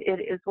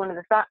it is one of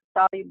the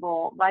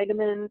fat-soluble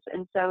vitamins,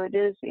 and so it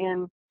is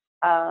in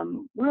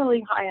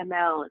really high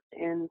amounts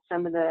in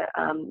some of the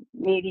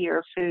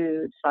meatier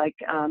foods like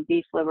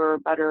beef liver,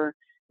 butter,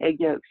 egg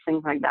yolks,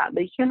 things like that.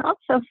 But you can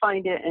also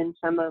find it in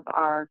some of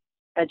our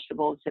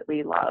vegetables that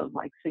we love,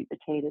 like sweet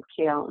potato,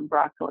 kale, and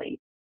broccoli.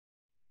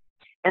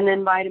 And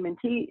then vitamin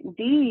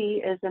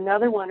D is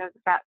another one of the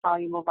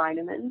fat-soluble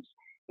vitamins,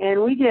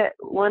 and we get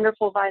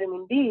wonderful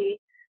vitamin D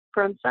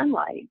from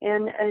sunlight.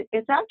 And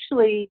it's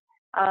actually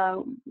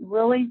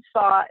really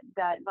thought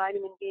that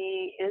vitamin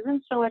D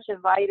isn't so much a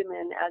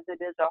vitamin as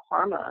it is a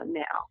hormone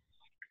now.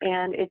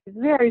 And it's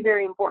very,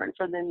 very important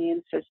for the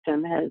immune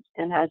system,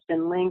 and has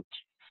been linked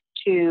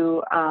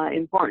to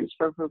importance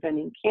for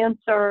preventing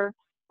cancer,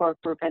 for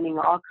preventing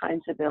all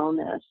kinds of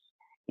illness.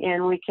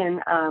 And we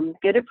can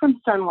get it from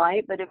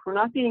sunlight, but if we're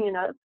not getting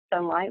enough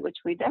sunlight, which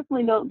we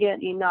definitely don't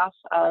get enough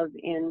of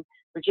in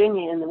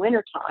Virginia in the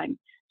wintertime,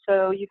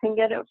 so you can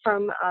get it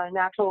from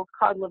natural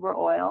cod liver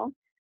oil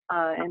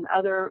and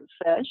other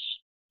fish,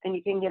 and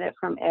you can get it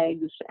from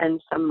eggs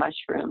and some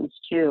mushrooms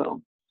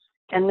too.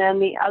 And then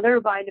the other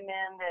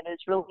vitamin that is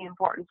really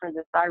important for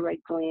the thyroid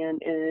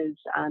gland is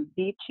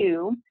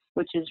B2,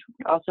 which is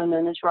also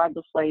known as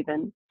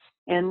riboflavin.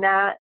 And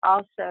that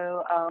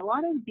also, a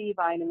lot of B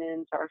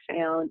vitamins are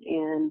found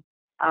in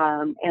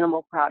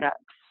animal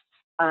products.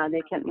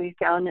 They can be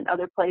found in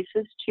other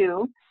places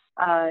too,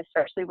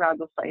 especially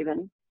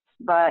riboflavin.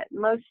 But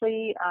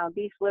mostly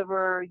beef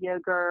liver,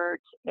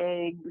 yogurt,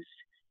 eggs,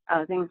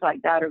 things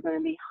like that are going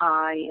to be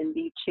high in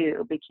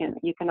B2.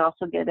 You can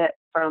also get it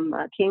from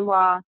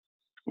quinoa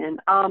and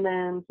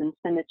almonds and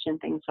spinach and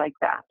things like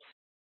that.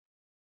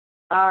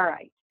 All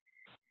right.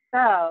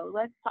 So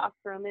let's talk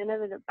for a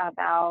minute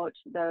about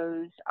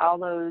all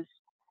those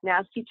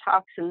nasty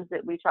toxins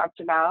that we talked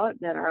about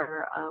that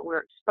we're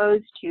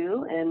exposed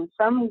to, and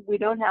some we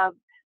don't have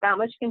that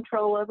much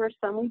control over.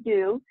 Some we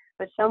do,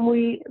 but some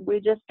we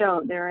just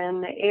don't. They're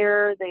in the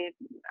air. They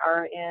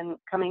are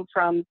coming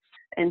from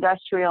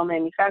industrial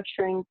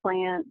manufacturing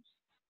plants.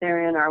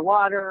 They're in our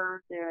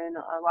water. They're in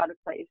a lot of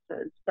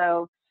places.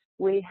 So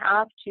we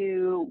have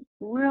to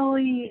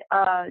really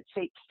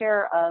take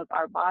care of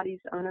our body's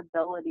own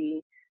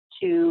ability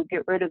to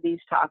get rid of these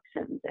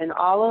toxins. And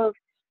all of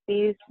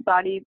these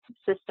body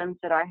systems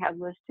that I have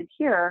listed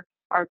here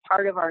are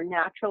part of our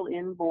natural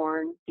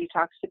inborn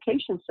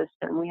detoxification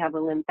system. We have a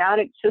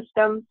lymphatic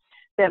system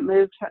that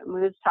moves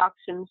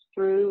toxins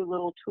through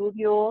little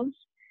tubules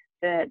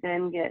that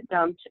then get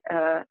dumped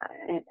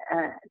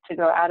to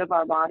go out of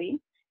our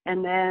body.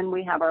 And then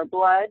we have our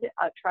blood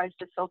tries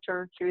to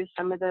filter through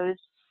some of those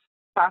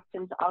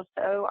toxins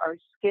also. Our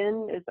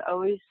skin is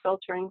always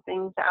filtering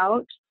things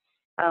out.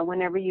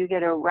 Whenever you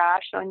get a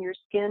rash on your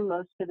skin,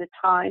 most of the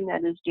time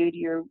that is due to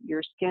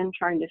your skin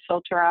trying to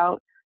filter out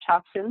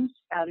toxins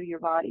out of your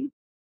body.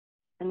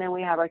 And then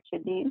we have our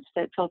kidneys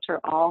that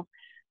filter all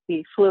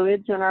the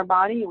fluids in our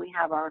body. We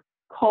have our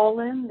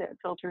colon that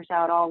filters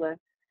out all the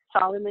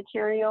solid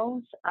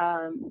materials.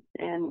 And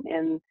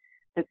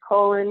the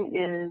colon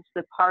is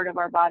the part of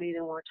our body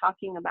that we're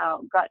talking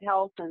about gut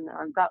health and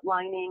our gut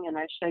lining. And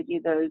I showed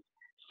you those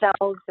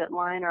cells that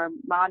line our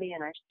body,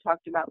 and I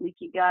talked about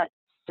leaky gut.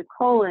 The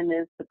colon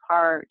is the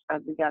part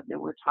of the gut that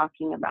we're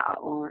talking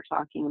about when we're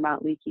talking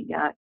about leaky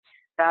gut.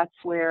 That's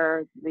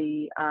where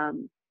the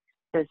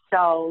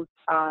cells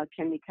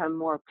can become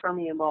more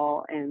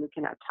permeable, and we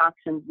can have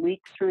toxins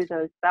leak through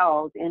those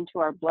cells into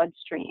our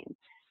bloodstream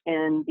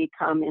and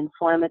become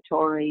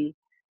inflammatory,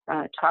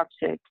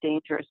 toxic,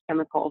 dangerous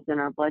chemicals in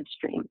our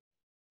bloodstream.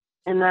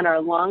 And then our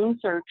lungs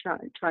are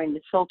trying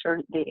to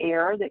filter the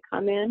air that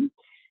come in.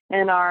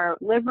 And our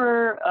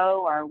liver,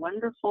 our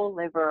wonderful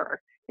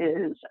liver,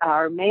 is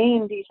our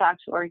main detox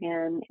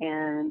organ,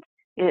 and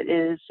it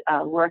is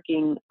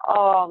working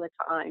all the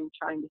time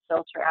trying to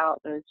filter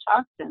out those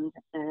toxins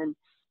and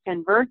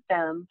convert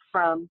them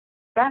from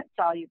fat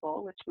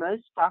soluble, which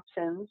most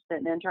toxins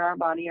that enter our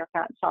body are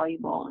fat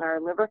soluble, and our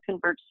liver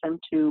converts them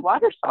to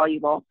water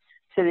soluble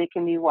so they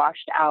can be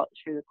washed out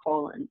through the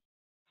colon.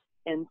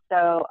 And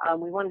so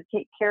we want to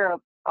take care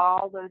of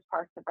all those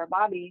parts of our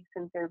body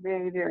since they're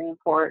very, very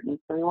important.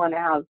 So we want to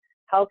have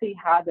healthy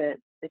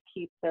habits that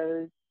keep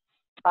those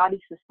body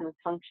systems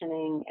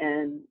functioning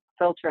and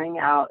filtering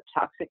out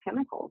toxic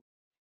chemicals.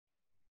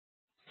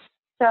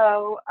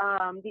 So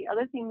the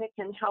other thing that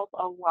can help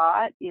a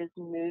lot is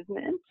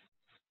movement.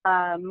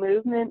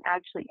 Movement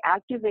actually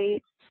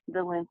activates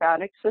the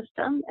lymphatic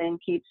system and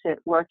keeps it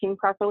working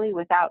properly.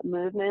 Without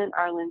movement,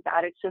 our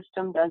lymphatic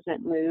system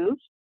doesn't move.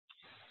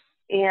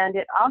 And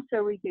it also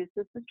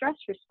reduces the stress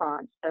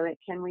response. So it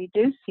can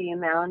reduce the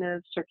amount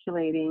of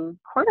circulating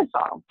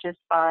cortisol just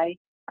by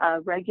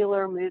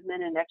regular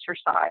movement and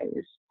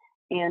exercise.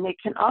 And it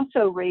can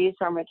also raise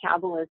our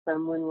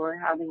metabolism when we're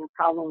having a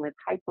problem with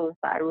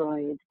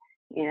hypothyroid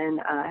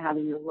and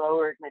having a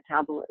lowered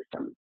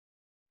metabolism.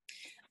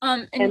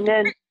 And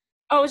then,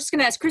 I was just going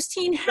to ask,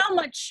 Christine, how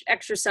much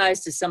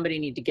exercise does somebody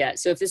need to get?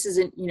 So if this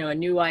isn't, a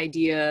new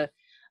idea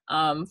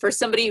for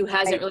somebody who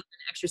hasn't really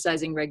been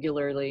exercising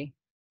regularly.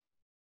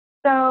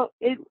 So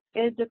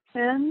it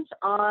depends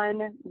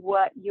on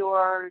what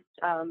your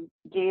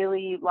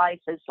daily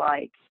life is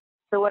like.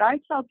 So what I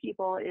tell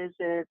people is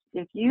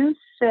if you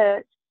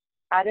sit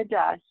at a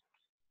desk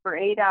for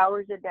 8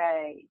 hours a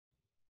day,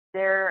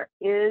 there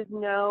is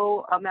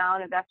no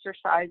amount of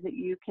exercise that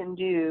you can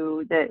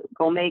do that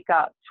will make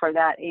up for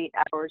that 8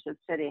 hours of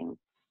sitting.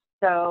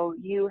 So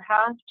you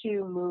have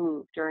to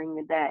move during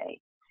the day.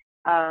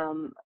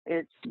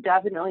 It's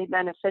definitely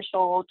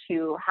beneficial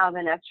to have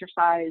an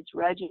exercise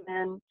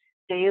regimen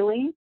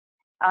daily.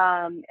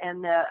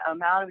 And the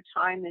amount of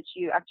time that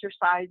you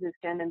exercise is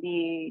going to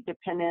be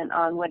dependent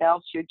on what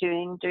else you're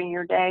doing during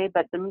your day.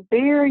 But the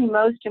very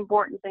most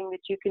important thing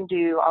that you can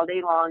do all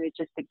day long is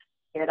just to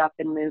get up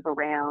and move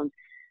around.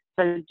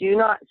 So do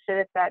not sit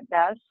at that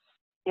desk.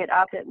 Get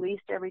up at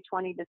least every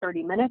 20 to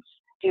 30 minutes.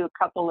 Do a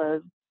couple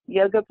of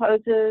yoga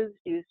poses.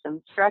 Do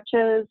some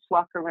stretches.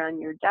 Walk around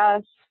your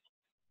desk.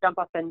 Jump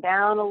up and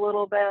down a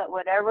little bit.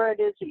 Whatever it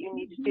is that you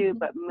need to do,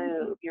 but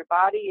move. Your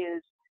body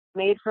is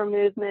made for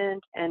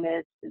movement, and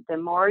the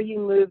more you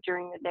move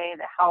during the day,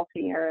 the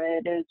healthier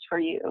it is for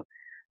you.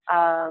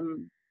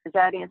 Does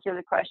that answer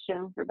the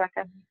question,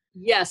 Rebecca?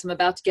 Yes, I'm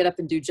about to get up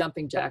and do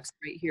jumping jacks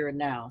right here and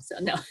now. So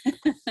no.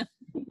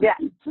 Yeah,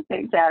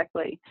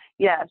 exactly.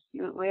 Yes,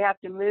 we have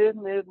to move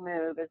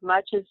as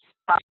much as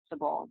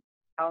possible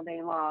all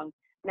day long.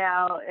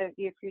 Now,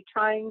 if you're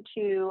trying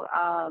to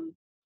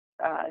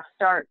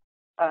start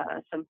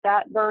some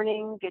fat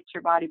burning, get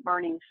your body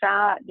burning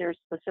fat, there's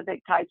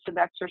specific types of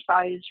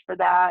exercise for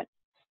that.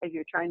 If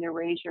you're trying to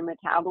raise your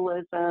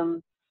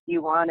metabolism,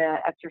 you want to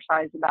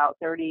exercise about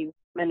 30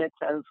 minutes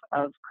of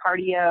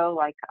cardio,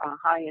 like a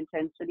high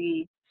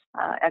intensity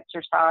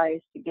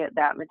exercise to get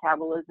that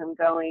metabolism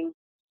going.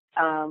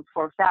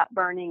 For fat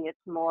burning, it's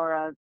more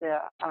of the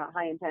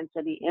high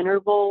intensity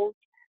intervals.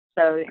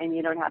 So, and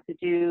you don't have to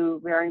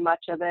do very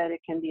much of it.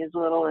 It can be as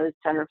little as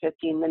 10 or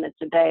 15 minutes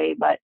a day,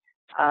 but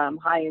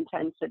high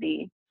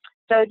intensity.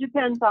 So it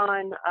depends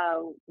on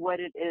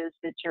what it is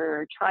that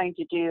you're trying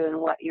to do and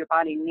what your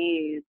body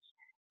needs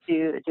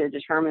to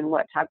determine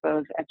what type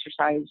of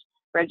exercise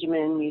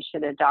regimen you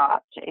should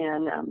adopt.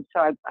 And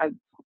so I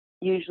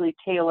usually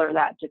tailor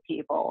that to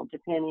people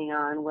depending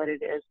on what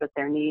it is that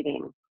they're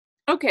needing.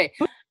 Okay.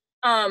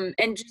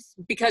 And just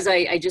because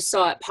I just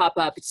saw it pop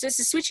up, it's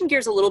just switching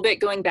gears a little bit,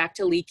 going back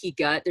to leaky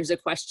gut. There's a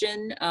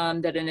question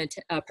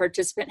that a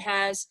participant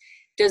has.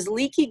 Does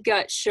leaky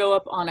gut show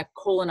up on a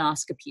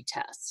colonoscopy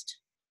test?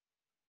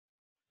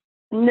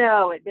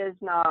 No, it does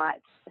not.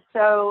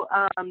 So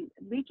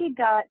leaky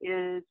gut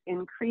is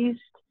increased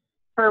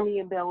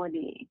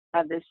permeability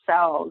of the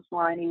cells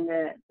lining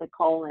the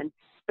colon.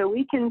 So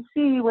we can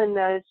see when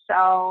those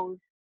cells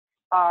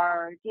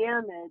are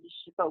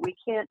damaged, but we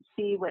can't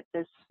see what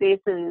the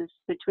spaces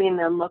between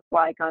them look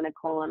like on a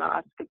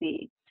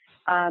colonoscopy.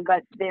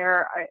 But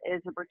there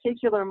is a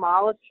particular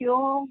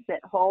molecule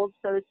that holds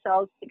those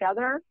cells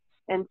together.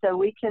 And so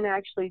we can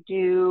actually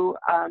do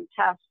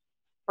tests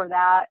for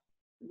that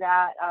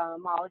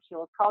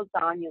molecule. It's called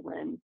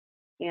zonulin,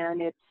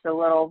 and it's the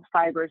little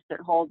fibers that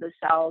hold the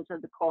cells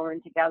of the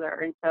colon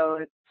together. And so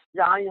if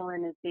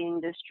zonulin is being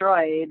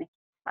destroyed,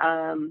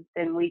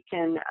 then we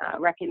can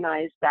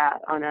recognize that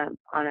on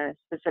a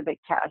specific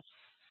test.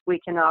 We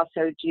can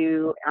also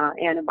do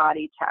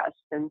antibody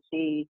tests and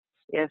see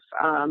if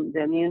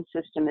the immune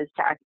system is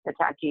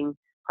attacking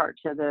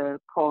parts of the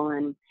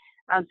colon.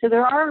 So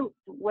there are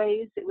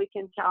ways that we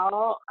can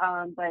tell,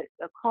 but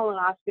a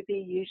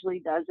colonoscopy usually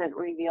doesn't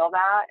reveal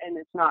that, and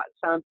it's not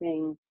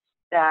something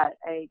that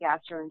a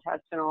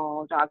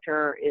gastrointestinal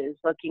doctor is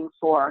looking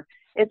for.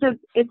 It's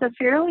a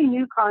fairly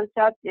new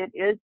concept. It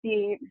is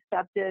being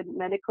accepted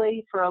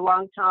medically. For a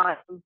long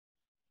time,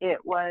 it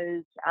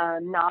was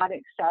not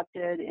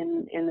accepted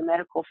in the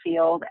medical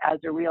field as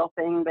a real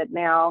thing, but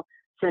now,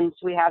 since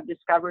we have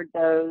discovered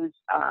those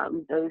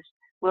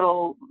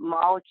little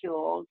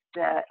molecules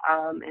that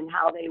and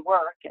how they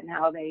work and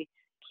how they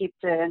keep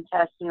the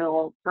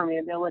intestinal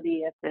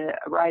permeability at the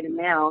right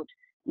amount,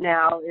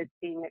 now it's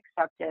being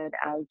accepted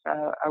as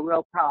a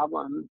real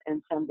problem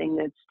and something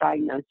that's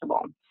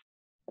diagnosable.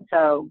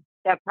 So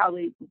that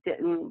probably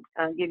didn't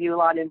give you a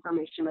lot of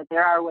information, but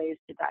there are ways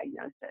to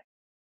diagnose it.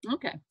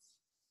 Okay,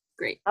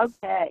 great.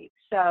 Okay,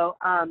 so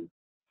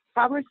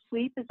proper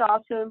sleep is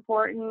also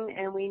important,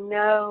 and we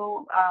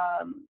know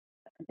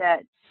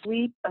that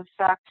sleep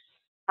affects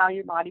how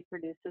your body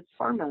produces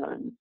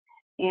hormones.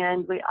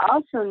 And we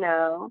also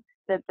know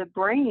that the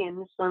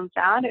brain's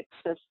lymphatic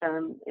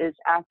system is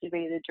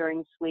activated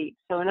during sleep.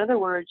 So in other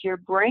words, your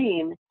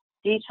brain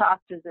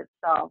detoxes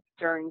itself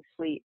during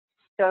sleep.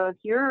 So if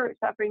you're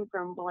suffering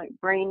from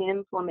brain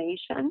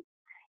inflammation,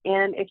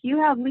 and if you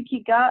have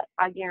leaky gut,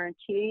 I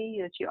guarantee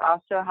that you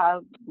also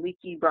have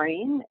leaky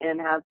brain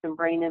and have some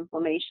brain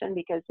inflammation,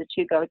 because the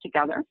two go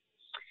together.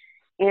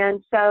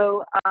 And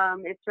so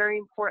it's very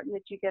important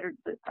that you get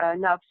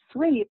enough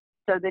sleep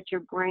so that your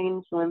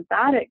brain's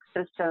lymphatic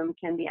system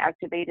can be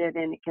activated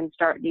and it can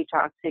start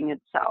detoxing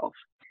itself.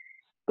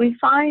 We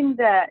find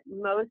that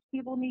most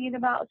people need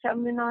about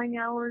 7 to 9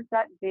 hours.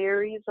 That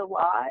varies a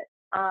lot,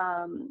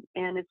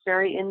 and it's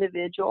very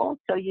individual.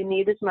 So you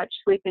need as much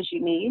sleep as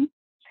you need.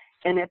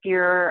 And if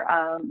you're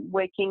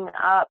waking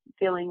up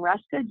feeling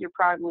rested, you're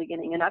probably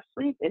getting enough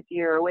sleep. If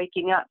you're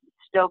waking up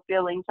still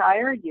feeling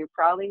tired, you're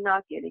probably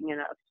not getting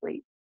enough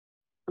sleep.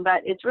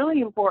 But it's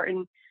really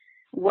important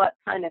what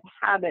kind of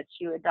habits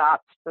you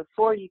adopt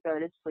before you go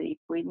to sleep.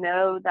 We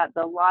know that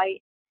the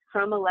light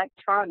from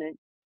electronics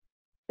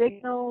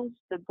signals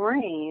the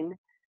brain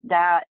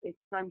that it's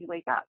time to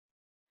wake up.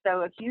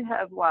 So if you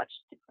have watched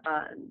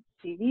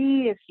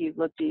TV, if you've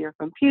looked at your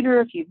computer,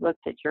 if you've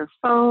looked at your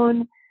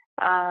phone,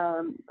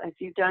 if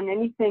you've done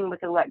anything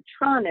with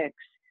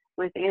electronics,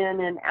 within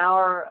an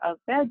hour of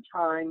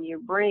bedtime, your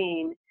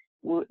brain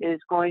is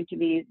going to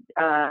be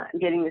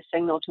getting the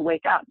signal to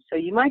wake up. So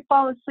you might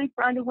fall asleep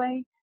right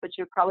away, but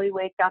you'll probably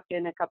wake up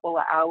in a couple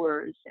of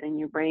hours and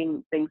your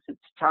brain thinks it's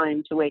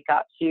time to wake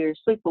up. So your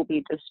sleep will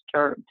be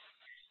disturbed.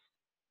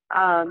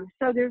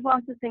 So there's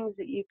lots of things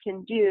that you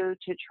can do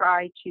to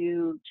try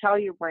to tell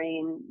your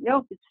brain,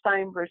 nope, it's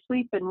time for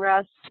sleep and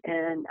rest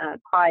and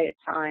quiet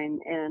time.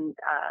 And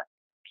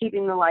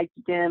keeping the lights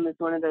dim is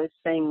one of those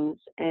things,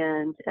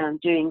 and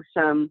doing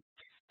some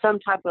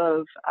type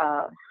of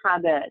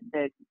habit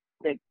that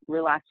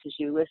relaxes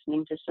you,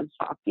 listening to some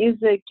soft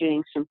music,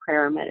 doing some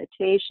prayer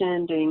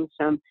meditation, doing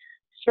some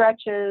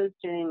stretches,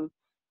 doing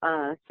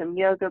some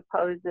yoga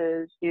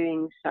poses,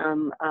 doing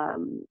some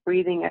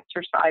breathing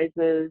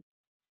exercises,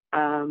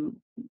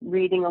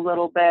 reading a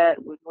little bit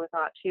with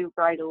not too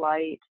bright a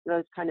light.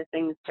 Those kind of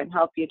things can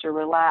help you to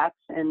relax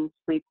and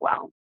sleep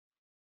well.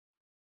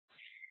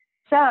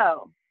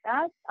 So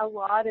that's a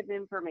lot of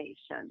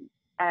information,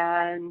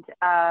 and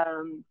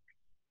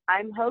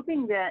I'm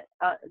hoping that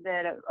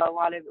a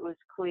lot of it was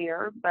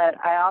clear, but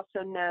I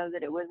also know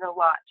that it was a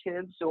lot to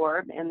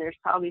absorb, and there's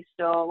probably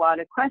still a lot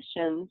of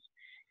questions.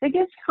 It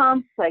gets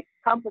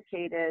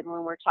complicated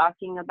when we're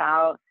talking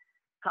about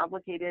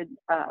complicated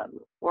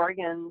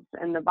organs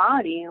in the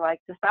body, like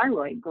the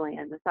thyroid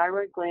gland. The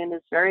thyroid gland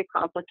is very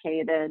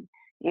complicated,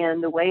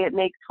 and the way it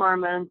makes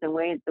hormones and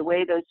the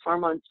way those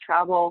hormones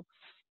travel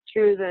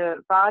through the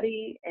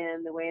body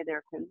and the way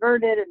they're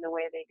converted and the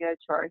way they go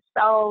to our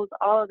cells,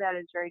 all of that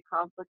is very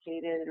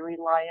complicated and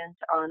reliant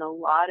on a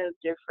lot of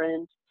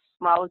different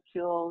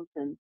molecules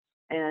and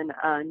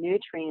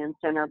nutrients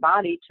in our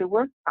body to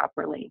work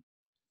properly.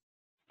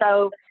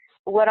 So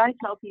what I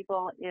tell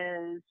people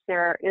is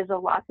there is a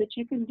lot that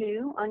you can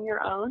do on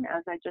your own,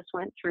 as I just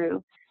went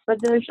through,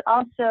 but there's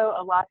also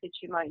a lot that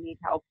you might need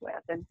help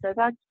with. And so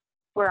that's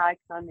where I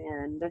come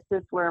in. This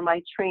is where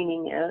my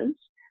training is.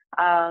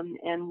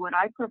 And what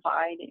I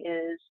provide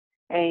is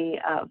a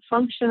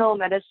functional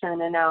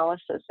medicine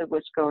analysis of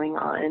what's going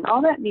on. And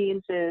all that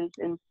means is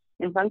in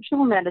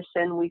functional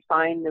medicine, we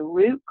find the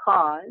root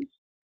cause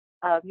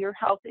of your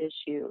health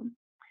issue.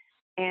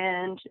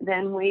 And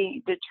then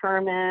we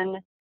determine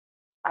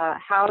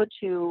how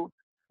to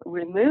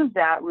remove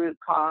that root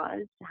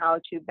cause, how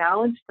to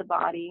balance the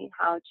body,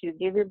 how to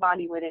give your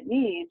body what it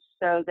needs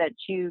so that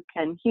you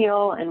can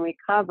heal and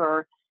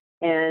recover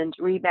and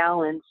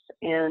rebalance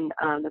in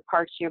the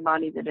parts of your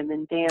body that have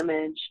been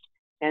damaged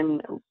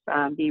and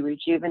be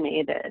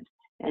rejuvenated,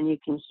 and you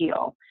can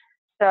heal.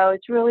 So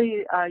it's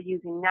really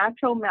using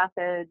natural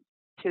methods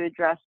to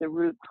address the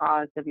root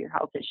cause of your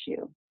health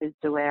issue is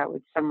the way I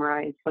would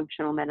summarize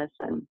functional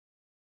medicine.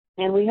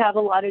 And we have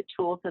a lot of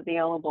tools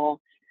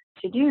available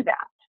to do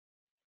that.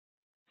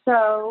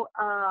 So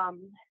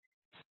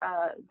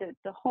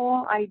the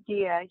whole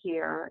idea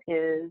here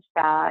is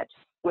that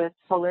with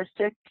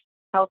holistic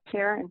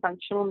healthcare and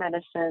functional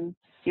medicine,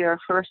 you're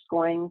first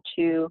going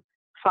to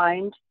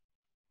find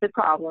the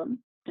problem,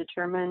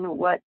 determine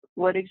what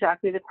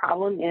exactly the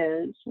problem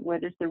is,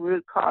 what is the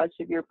root cause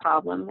of your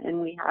problem, and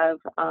we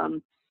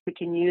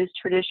can use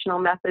traditional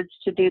methods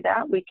to do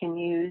that. We can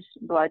use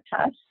blood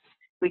tests.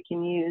 We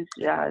can use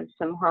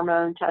some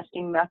hormone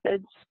testing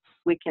methods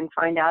We can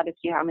find out if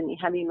you have any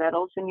heavy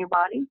metals in your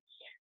body.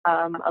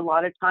 A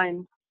lot of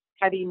times,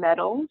 heavy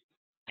metals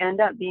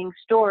end up being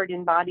stored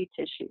in body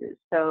tissues.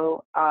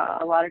 So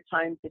a lot of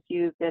times, if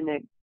you've been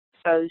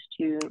exposed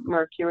to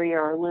mercury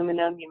or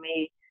aluminum, you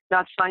may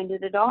not find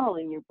it at all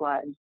in your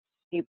blood,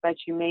 but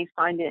you may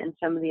find it in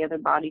some of the other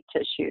body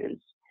tissues.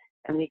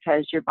 And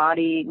because your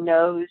body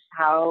knows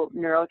how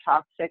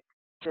neurotoxic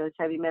those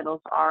heavy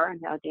metals are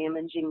and how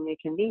damaging they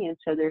can be, and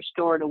so they're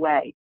stored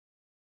away.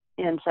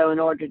 And so in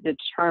order to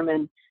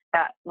determine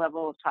that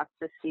level of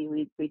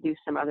toxicity, we do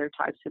some other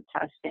types of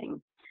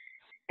testing.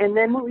 And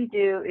then what we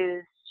do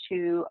is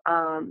to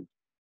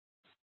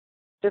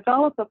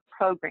develop a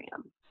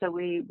program. So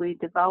we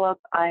develop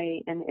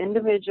an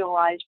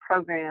individualized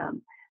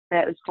program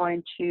that is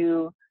going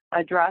to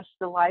address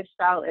the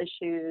lifestyle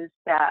issues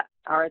that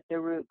are at the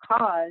root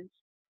cause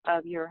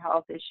of your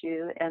health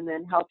issue, and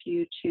then help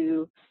you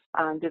to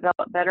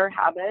develop better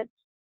habits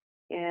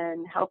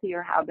and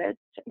healthier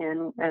habits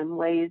and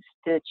ways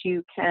that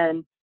you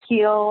can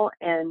heal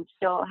and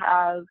still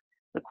have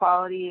the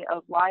quality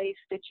of life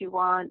that you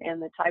want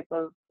and the type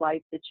of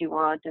life that you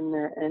want,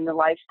 and the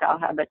lifestyle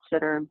habits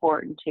that are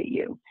important to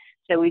you.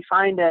 So we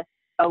find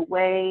a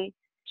way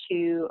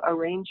to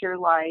arrange your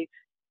life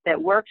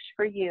that works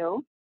for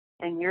you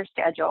and your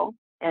schedule,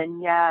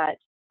 and yet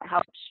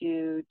helps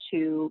you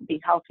to be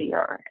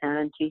healthier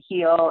and to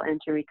heal and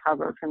to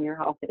recover from your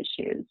health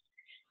issues.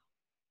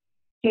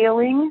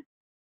 Healing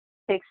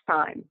takes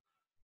time.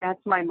 That's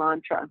my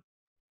mantra.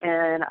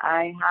 And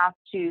I have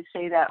to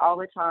say that all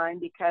the time,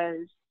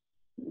 because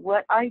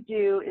what I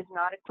do is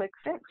not a quick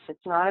fix.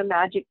 It's not a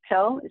magic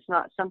pill. It's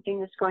not something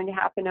that's going to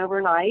happen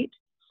overnight.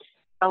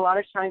 A lot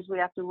of times we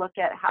have to look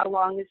at how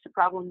long has the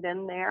problem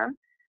been there?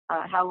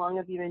 How long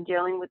have you been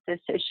dealing with this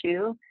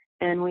issue?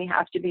 And we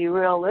have to be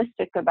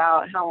realistic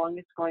about how long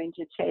it's going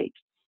to take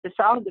to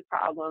solve the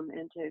problem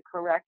and to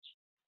correct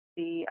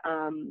the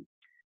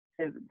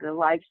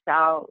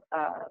lifestyle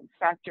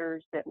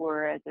factors that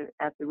were at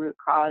the root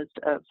cause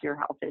of your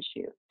health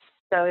issue.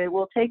 So it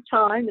will take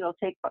time. It'll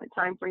take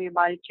time for your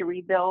body to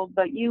rebuild,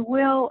 but you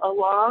will,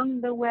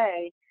 along the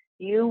way,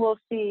 you will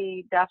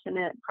see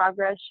definite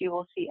progress. You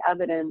will see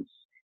evidence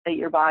that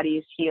your body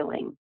is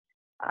healing,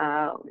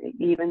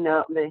 even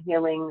though the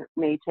healing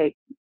may take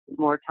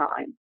more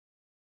time.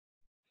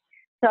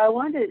 So I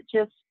wanted to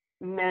just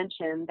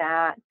mention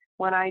that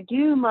when I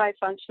do my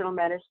functional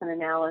medicine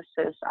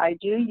analysis, I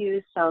do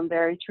use some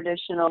very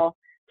traditional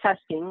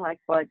testing like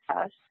blood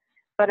tests,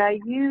 but I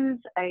use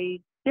a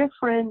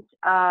different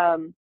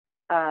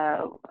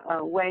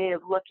way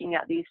of looking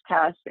at these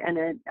tests and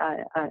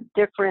a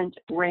different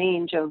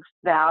range of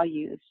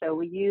values. So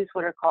we use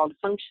what are called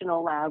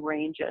functional lab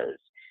ranges.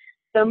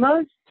 So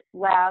most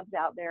labs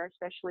out there,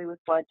 especially with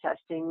blood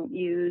testing,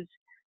 use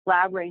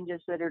lab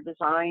ranges that are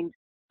designed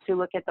to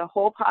look at the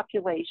whole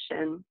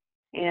population,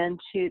 and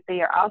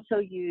they are also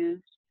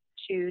used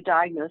to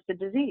diagnose the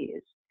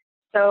disease.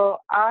 So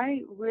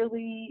I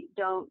really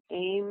don't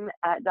aim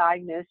at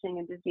diagnosing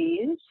a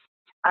disease.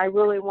 I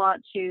really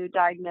want to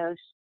diagnose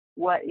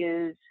what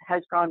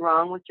has gone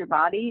wrong with your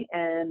body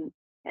and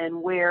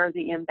where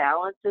the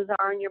imbalances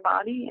are in your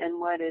body and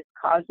what is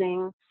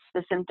causing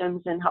the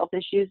symptoms and health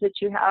issues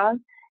that you have.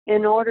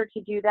 In order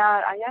to do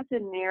that, I have to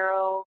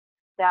narrow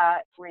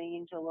that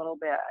range a little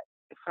bit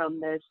from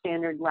the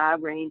standard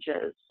lab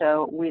ranges.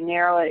 So we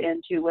narrow it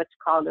into what's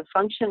called a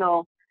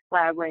functional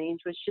lab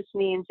range, which just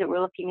means that we're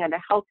looking at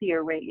a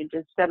healthier range.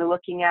 Instead of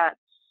looking at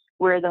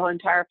where the whole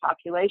entire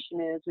population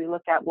is, we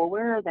look at, well,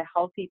 where are the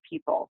healthy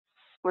people?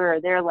 Where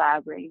are their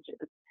lab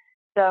ranges?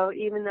 So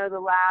even though the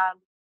lab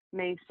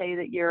may say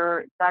that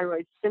your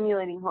thyroid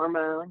stimulating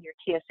hormone, your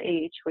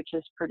TSH, which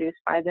is produced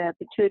by the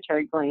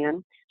pituitary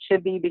gland,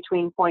 should be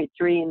between 0.3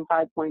 and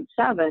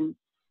 5.7,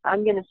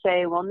 I'm going to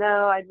say, well,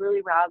 no, I'd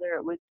really rather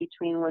it was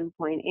between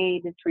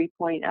 1.8 and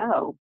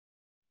 3.0,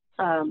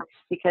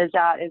 because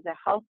that is a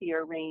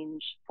healthier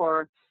range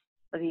for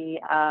the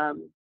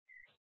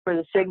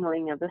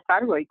signaling of the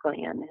thyroid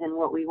gland and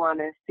what we want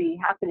to see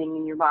happening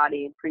in your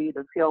body and for you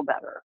to feel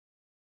better.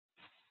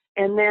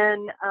 And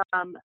then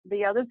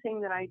the other thing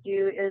that I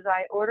do is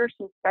I order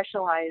some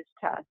specialized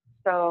tests.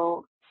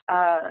 So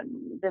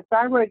the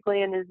thyroid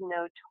gland is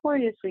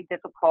notoriously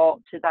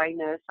difficult to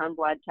diagnose on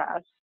blood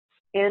tests.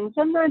 And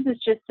sometimes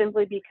it's just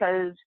simply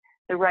because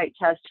the right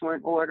tests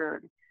weren't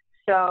ordered.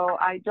 So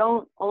I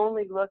don't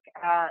only look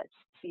at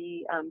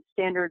the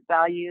standard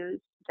values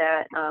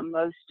that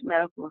most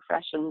medical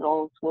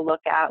professionals will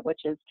look at,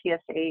 which is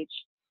TSH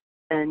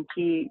and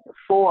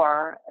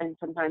T4 and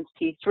sometimes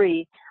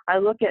T3. I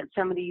look at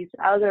some of these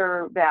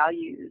other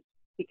values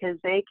because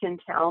they can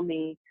tell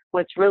me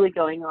what's really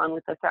going on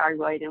with the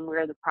thyroid and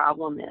where the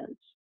problem is.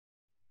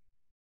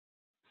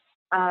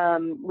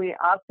 We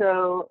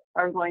also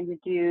are going to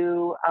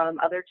do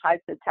other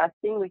types of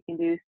testing. We can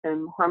do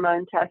some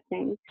hormone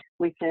testing.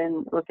 We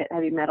can look at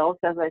heavy metals,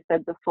 as I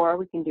said before.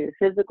 We can do a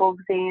physical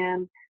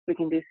exam. We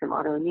can do some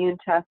autoimmune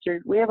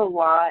testers. We have a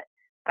lot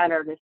at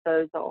our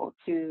disposal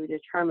to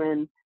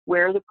determine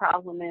where the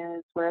problem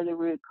is, where the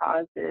root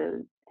cause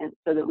is, and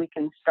so that we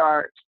can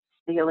start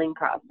the healing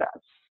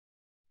process.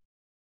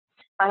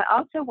 I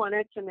also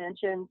wanted to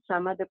mention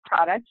some of the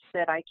products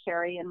that I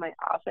carry in my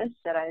office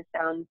that I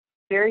found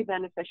very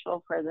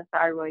beneficial for the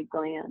thyroid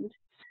gland.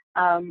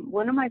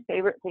 One of my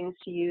favorite things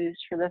to use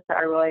for the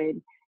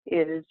thyroid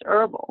is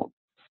herbal,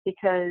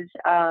 because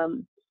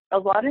a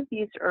lot of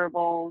these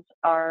herbals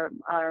are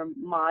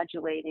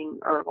modulating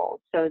herbals.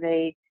 So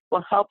they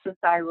will help the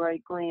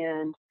thyroid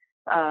gland,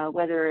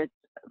 whether it's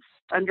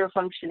under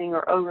functioning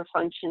or over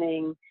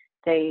functioning.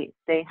 They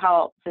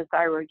help the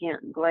thyroid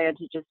gland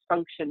to just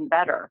function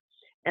better.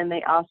 And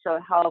they also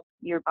help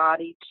your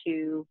body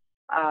to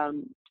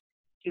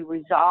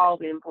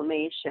resolve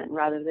inflammation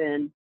rather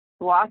than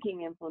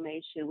blocking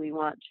inflammation. We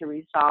want to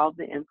resolve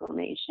the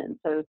inflammation.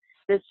 So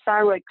this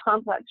thyroid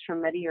complex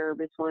from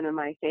MediHerb is one of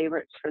my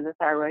favorites for the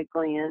thyroid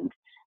gland,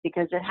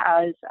 because it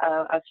has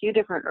a few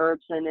different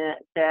herbs in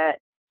it that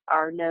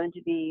are known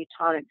to be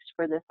tonics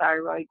for the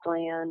thyroid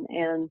gland,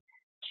 and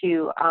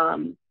to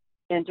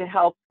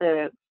help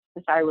the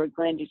thyroid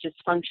gland to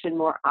just function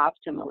more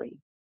optimally.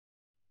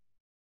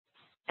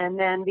 And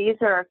then these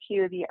are a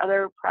few of the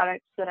other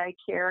products that I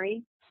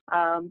carry.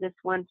 This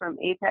one from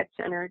Apex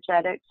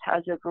Energetics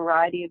has a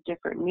variety of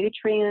different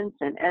nutrients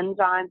and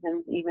enzymes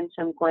and even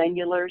some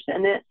glandulars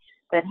in it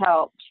that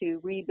help to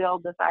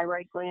rebuild the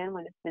thyroid gland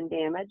when it's been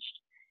damaged.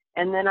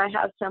 And then I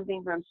have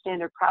something from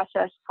Standard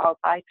Process called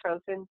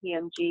Thytrophin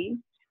PMG.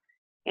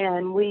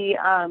 And we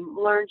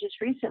learned just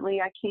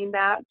recently, I came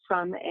back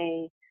from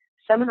a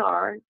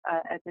seminar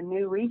at the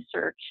new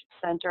research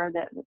center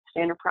that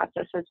Standard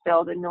Process has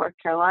built in North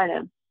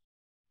Carolina.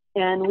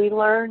 And we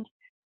learned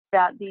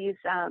that these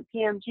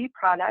PMG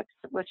products,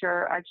 which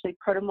are actually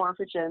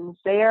protomorphogens,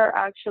 they are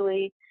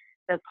actually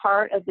the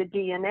part of the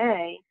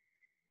DNA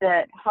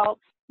that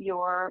helps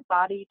your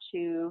body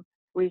to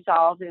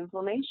resolve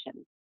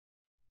inflammation.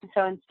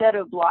 So instead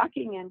of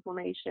blocking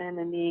inflammation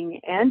and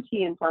being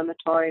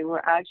anti-inflammatory, we're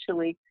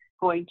actually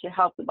going to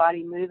help the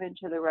body move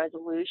into the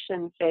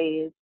resolution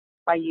phase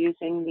by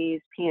using these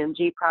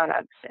PMG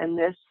products. And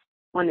this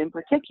one in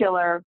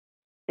particular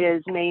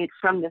is made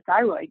from the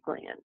thyroid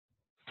gland.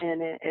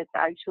 And it's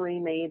actually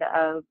made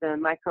of the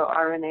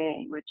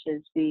microRNA, which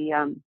is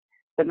the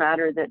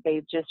matter that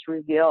they've just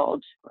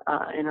revealed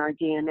in our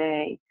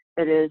DNA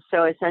that is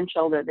so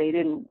essential that they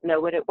didn't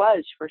know what it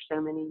was for so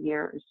many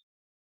years.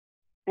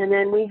 And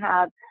then we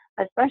have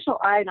a special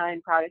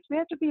iodine product. We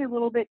have to be a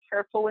little bit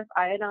careful with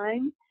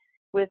iodine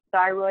with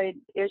thyroid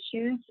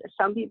issues.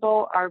 Some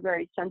people are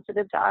very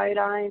sensitive to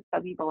iodine.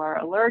 Some people are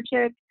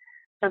allergic.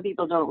 Some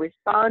people don't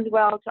respond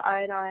well to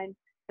iodine.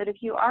 But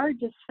if you are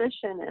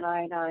deficient in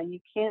iodine, you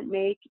can't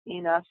make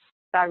enough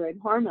thyroid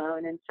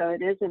hormone, and so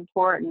it is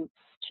important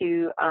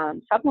to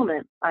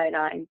supplement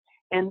iodine.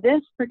 And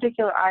this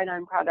particular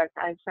iodine product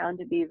I've found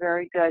to be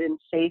very good and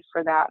safe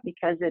for that,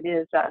 because it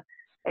is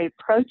a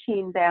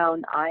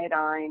protein-bound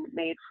iodine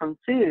made from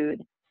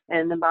food,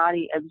 and the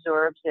body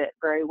absorbs it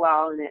very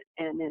well,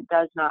 and it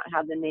does not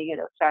have the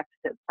negative effects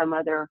that some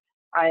other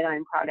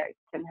iodine products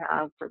can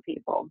have for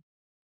people.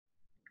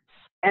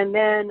 And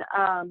then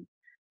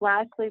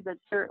lastly, but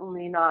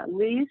certainly not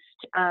least,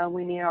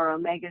 we need our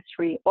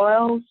omega-3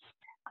 oils,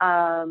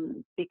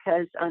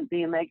 because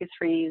the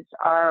omega-3s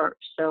are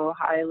so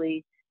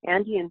highly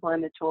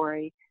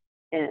anti-inflammatory,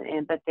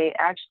 but they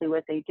actually,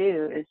 what they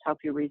do is help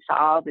you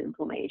resolve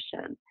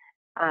inflammation.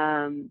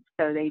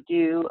 So they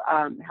do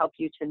help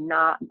you to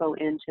not go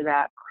into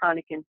that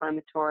chronic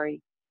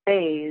inflammatory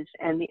phase.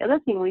 And the other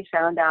thing we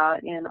found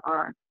out in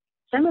our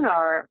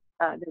seminar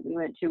that we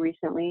went to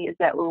recently is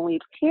that when we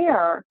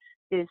pair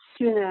this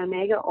tuna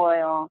omega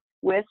oil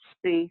with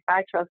the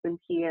Thytrophin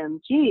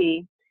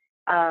PMG,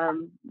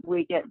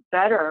 we get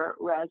better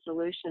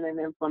resolution of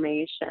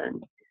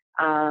inflammation.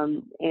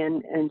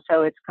 And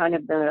so it's kind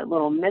of the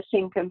little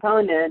missing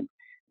component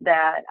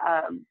that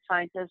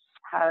scientists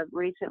have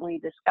recently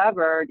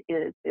discovered,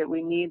 is that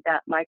we need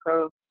that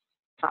microRNA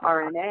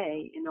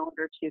in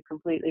order to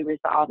completely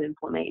resolve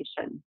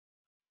inflammation.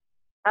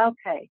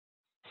 Okay.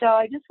 So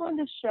I just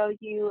wanted to show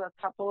you a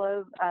couple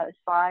of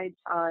slides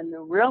on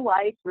real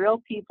life,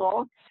 real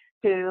people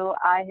who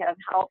I have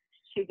helped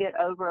to get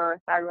over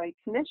thyroid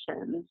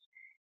conditions.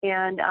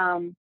 And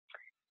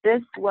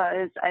this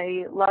was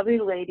a lovely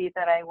lady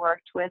that I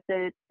worked with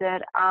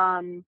that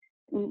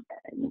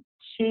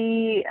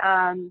she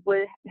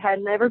had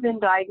never been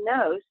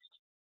diagnosed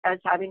as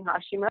having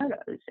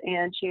Hashimoto's,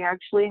 and she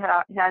actually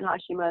had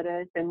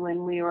Hashimoto's. And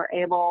when we were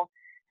able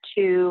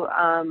to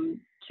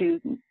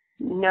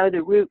know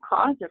the root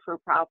cause of her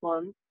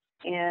problem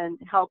and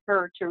help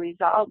her to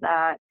resolve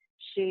that,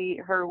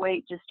 her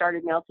weight just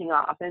started melting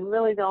off. And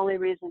really the only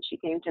reason she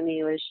came to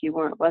me was she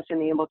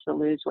wasn't able to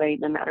lose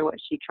weight no matter what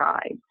she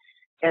tried.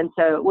 And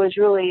so it was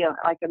really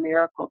like a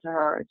miracle to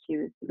her. She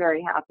was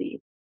very happy.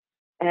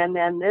 And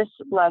then this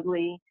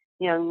lovely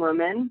young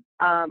woman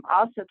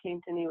also came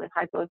to me with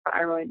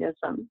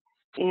hypothyroidism.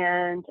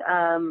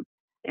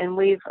 And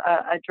we've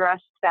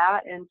addressed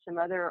that and some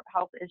other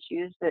health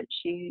issues that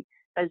she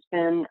has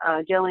been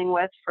dealing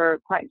with for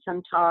quite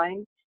some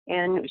time.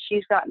 and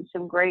she's gotten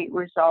some great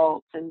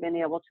results and been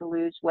able to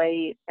lose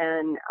weight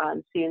and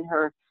seeing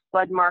her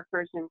blood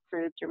markers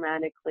improve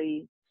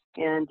dramatically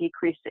and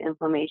decrease the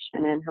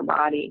inflammation in her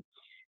body.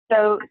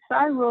 So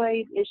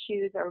thyroid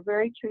issues are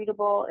very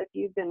treatable. If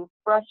you've been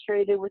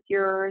frustrated with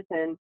yours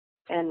and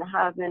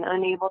have been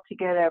unable to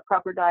get a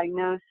proper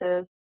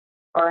diagnosis,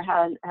 or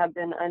have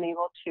been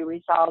unable to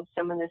resolve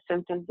some of the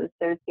symptoms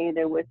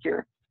associated with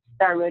your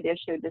thyroid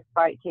issue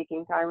despite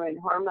taking thyroid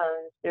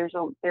hormones, there's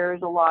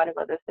a lot of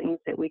other things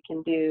that we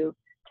can do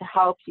to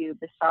help you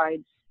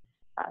besides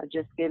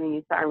just giving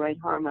you thyroid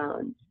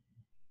hormones.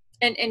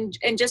 And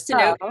just to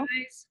note,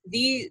 guys,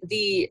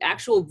 the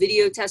actual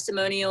video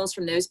testimonials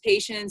from those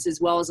patients, as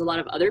well as a lot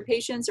of other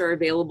patients, are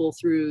available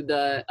through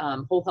the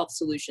Whole Health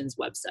Solutions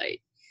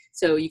website.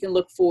 So you can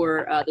look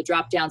for the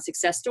drop-down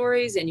success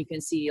stories, and you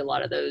can see a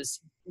lot of those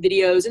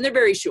videos, and they're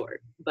very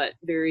short, but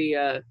very,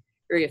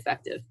 very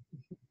effective.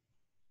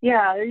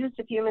 Yeah, they're just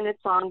a few minutes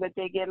long, but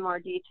they give more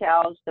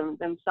details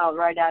themselves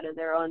right out of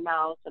their own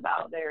mouths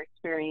about their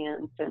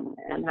experience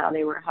and how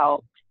they were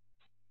helped.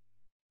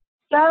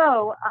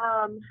 So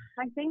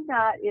I think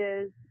that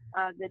is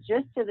the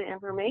gist of the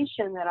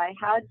information that I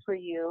had for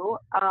you.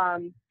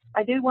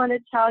 I do want to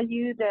tell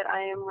you that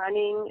I am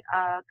running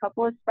a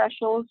couple of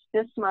specials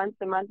this month,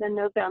 the month in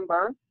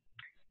November.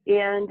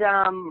 And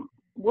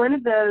one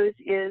of those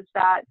is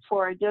that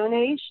for a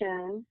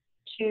donation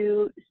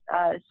to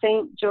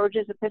St.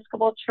 George's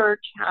Episcopal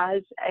Church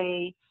has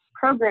a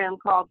program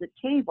called The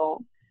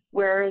Table,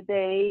 where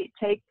they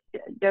take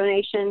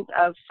donations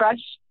of fresh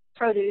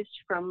produce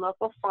from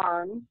local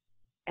farms,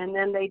 and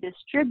then they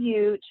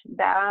distribute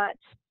that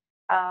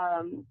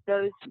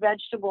those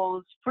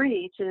vegetables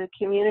free to the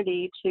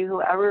community, to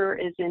whoever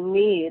is in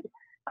need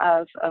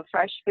of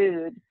fresh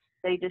food.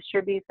 They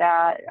distribute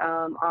that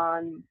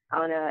on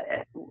a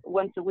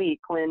once a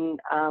week when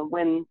of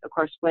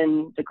course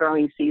when the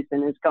growing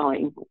season is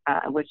going,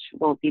 which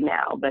won't be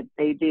now, but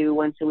they do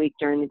once a week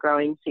during the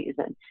growing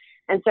season.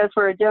 And so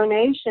for a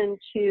donation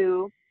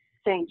to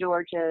St.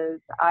 George's,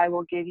 I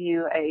will give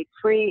you a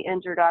free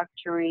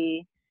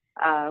introductory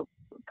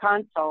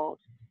consult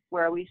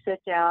where we sit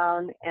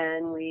down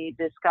and we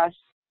discuss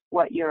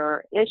what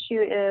your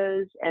issue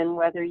is and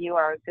whether you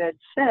are a good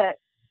fit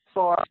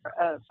for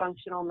a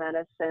functional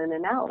medicine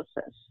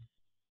analysis.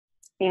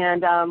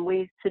 And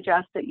we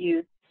suggest that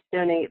you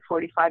donate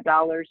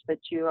 $45, but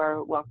you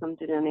are welcome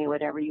to donate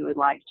whatever you would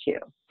like to.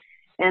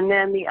 And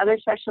then the other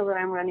special that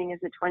I'm running is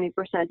a 20%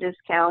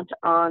 discount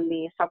on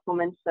the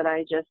supplements that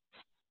I just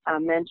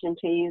mentioned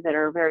to you that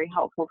are very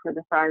helpful for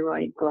the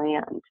thyroid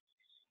gland.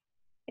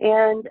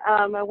 And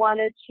I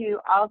wanted to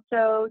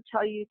also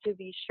tell you to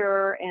be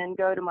sure and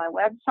go to my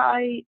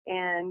website,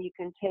 and you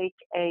can take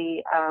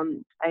a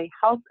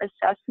health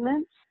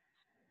assessment,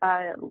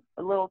 a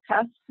little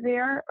test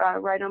there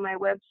right on my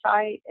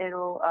website.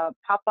 It'll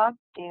pop up,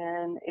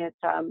 and it's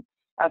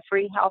a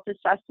free health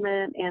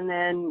assessment, and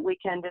then we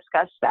can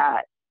discuss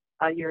that,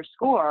 your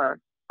score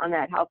on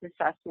that health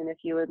assessment if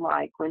you would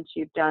like. Once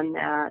you've done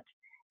that,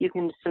 you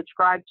can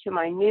subscribe to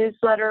my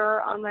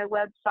newsletter on my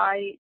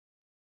website,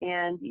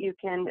 and you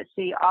can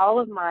see all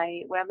of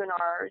my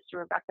webinars.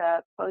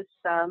 Rebecca posts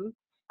them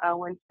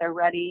once they're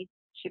ready.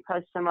 She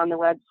posts them on the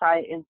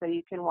website, and so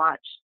you can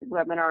watch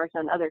webinars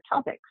on other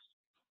topics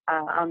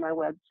on my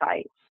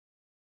website.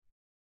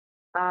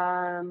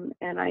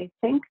 And I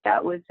think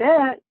that was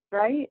it,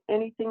 right?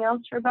 Anything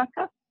else,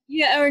 Rebecca?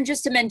 Yeah, or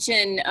just to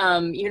mention,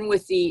 even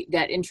with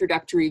that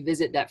introductory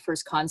visit, that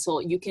first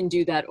consult, you can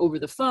do that over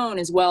the phone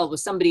as well with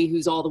somebody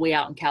who's all the way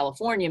out in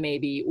California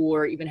maybe,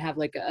 or even have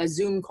like a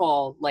Zoom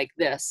call like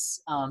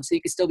this. So you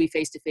could still be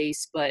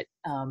face-to-face, but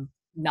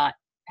not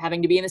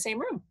having to be in the same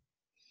room.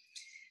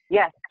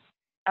 Yes,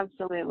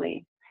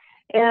 absolutely.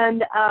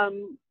 And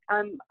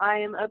I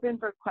am open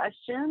for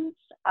questions.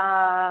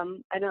 I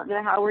don't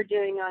know how we're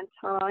doing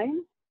on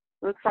time.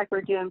 Looks like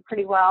we're doing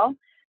pretty well.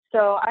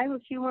 So I have a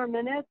few more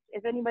minutes.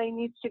 If anybody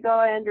needs to go,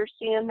 I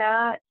understand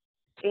that.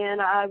 And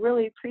I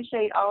really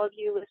appreciate all of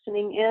you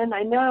listening in.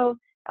 I know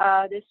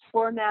this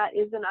format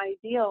isn't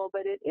ideal,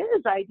 but it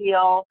is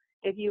ideal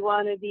if you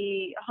want to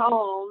be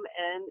home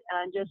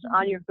and just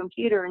on your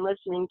computer and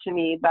listening to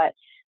me. But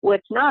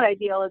what's not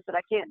ideal is that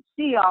I can't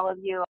see all of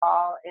you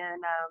all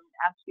and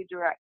ask you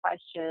direct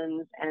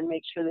questions and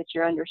make sure that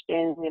you're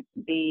understanding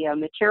the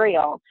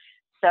material.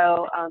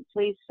 So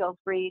please feel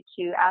free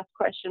to ask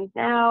questions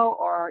now,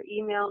 or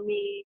email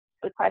me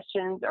with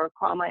questions, or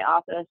call my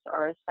office,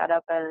 or set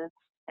up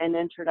an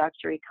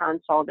introductory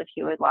consult if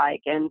you would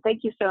like. And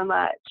thank you so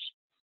much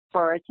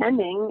for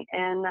attending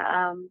and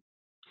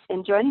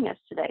joining us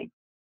today.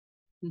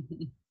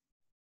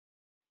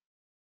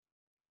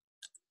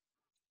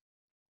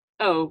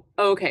 Oh,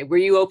 okay. Were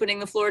you opening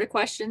the floor to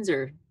questions,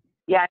 or?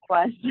 Yeah, I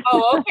was.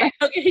 Oh, okay.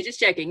 Okay, just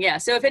checking. Yeah.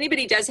 So if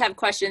anybody does have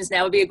questions,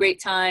 now would be a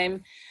great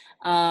time.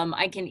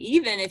 I can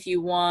even, if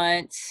you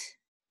want,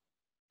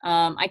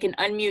 I can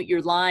unmute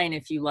your line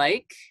if you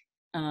like.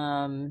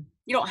 You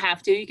don't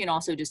have to. You can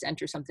also just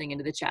enter something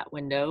into the chat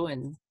window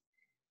and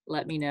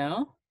let me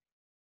know.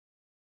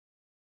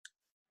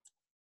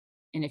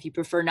 And if you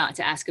prefer not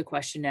to ask a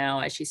question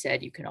now, as she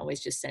said, you can always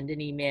just send an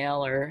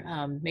email or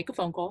make a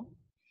phone call.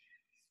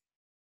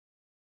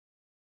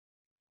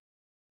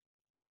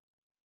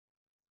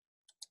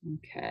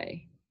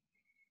 Okay,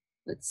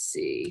 let's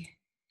see.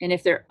 And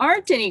if there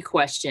aren't any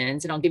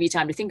questions, and I'll give you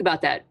time to think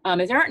about that,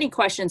 if there aren't any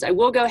questions, I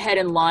will go ahead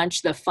and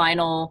launch the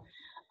final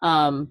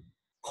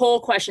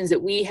poll questions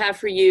that we have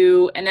for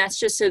you. And that's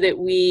just so that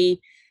we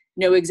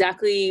know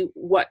exactly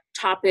what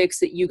topics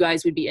that you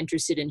guys would be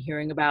interested in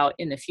hearing about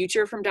in the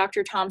future from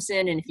Dr.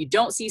 Thompson. And if you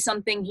don't see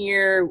something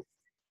here,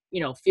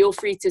 feel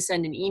free to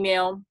send an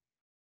email.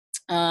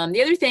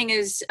 The other thing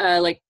is,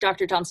 like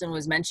Dr. Thompson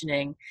was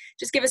mentioning,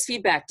 just give us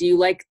feedback. Do you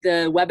like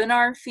the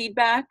webinar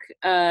feedback?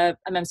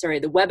 I'm sorry,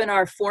 the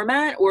webinar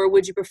format, or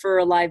would you prefer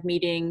a live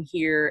meeting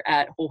here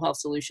at Whole Health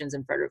Solutions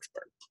in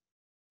Fredericksburg?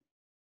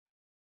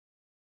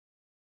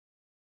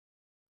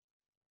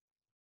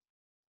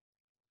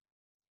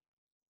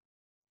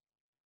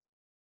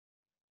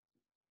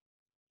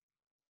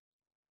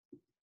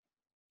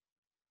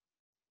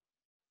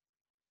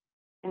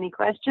 Any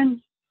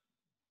questions?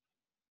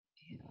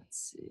 Yeah,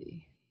 let's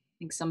see. I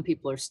think some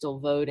people are still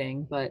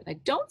voting, but I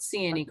don't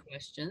see any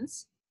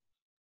questions.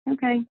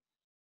 Okay.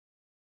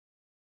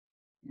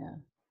 Yeah.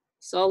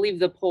 So I'll leave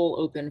the poll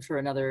open for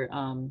another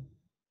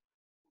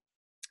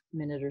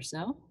minute or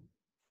so.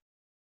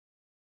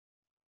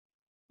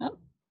 Oh.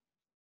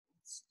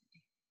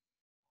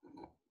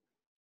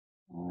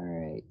 All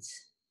right.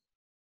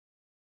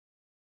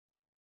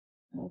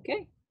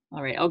 Okay.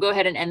 All right. I'll go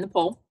ahead and end the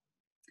poll.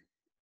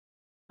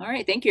 All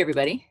right. Thank you,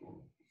 everybody.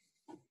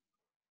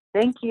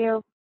 Thank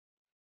you.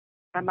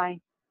 Bye-bye.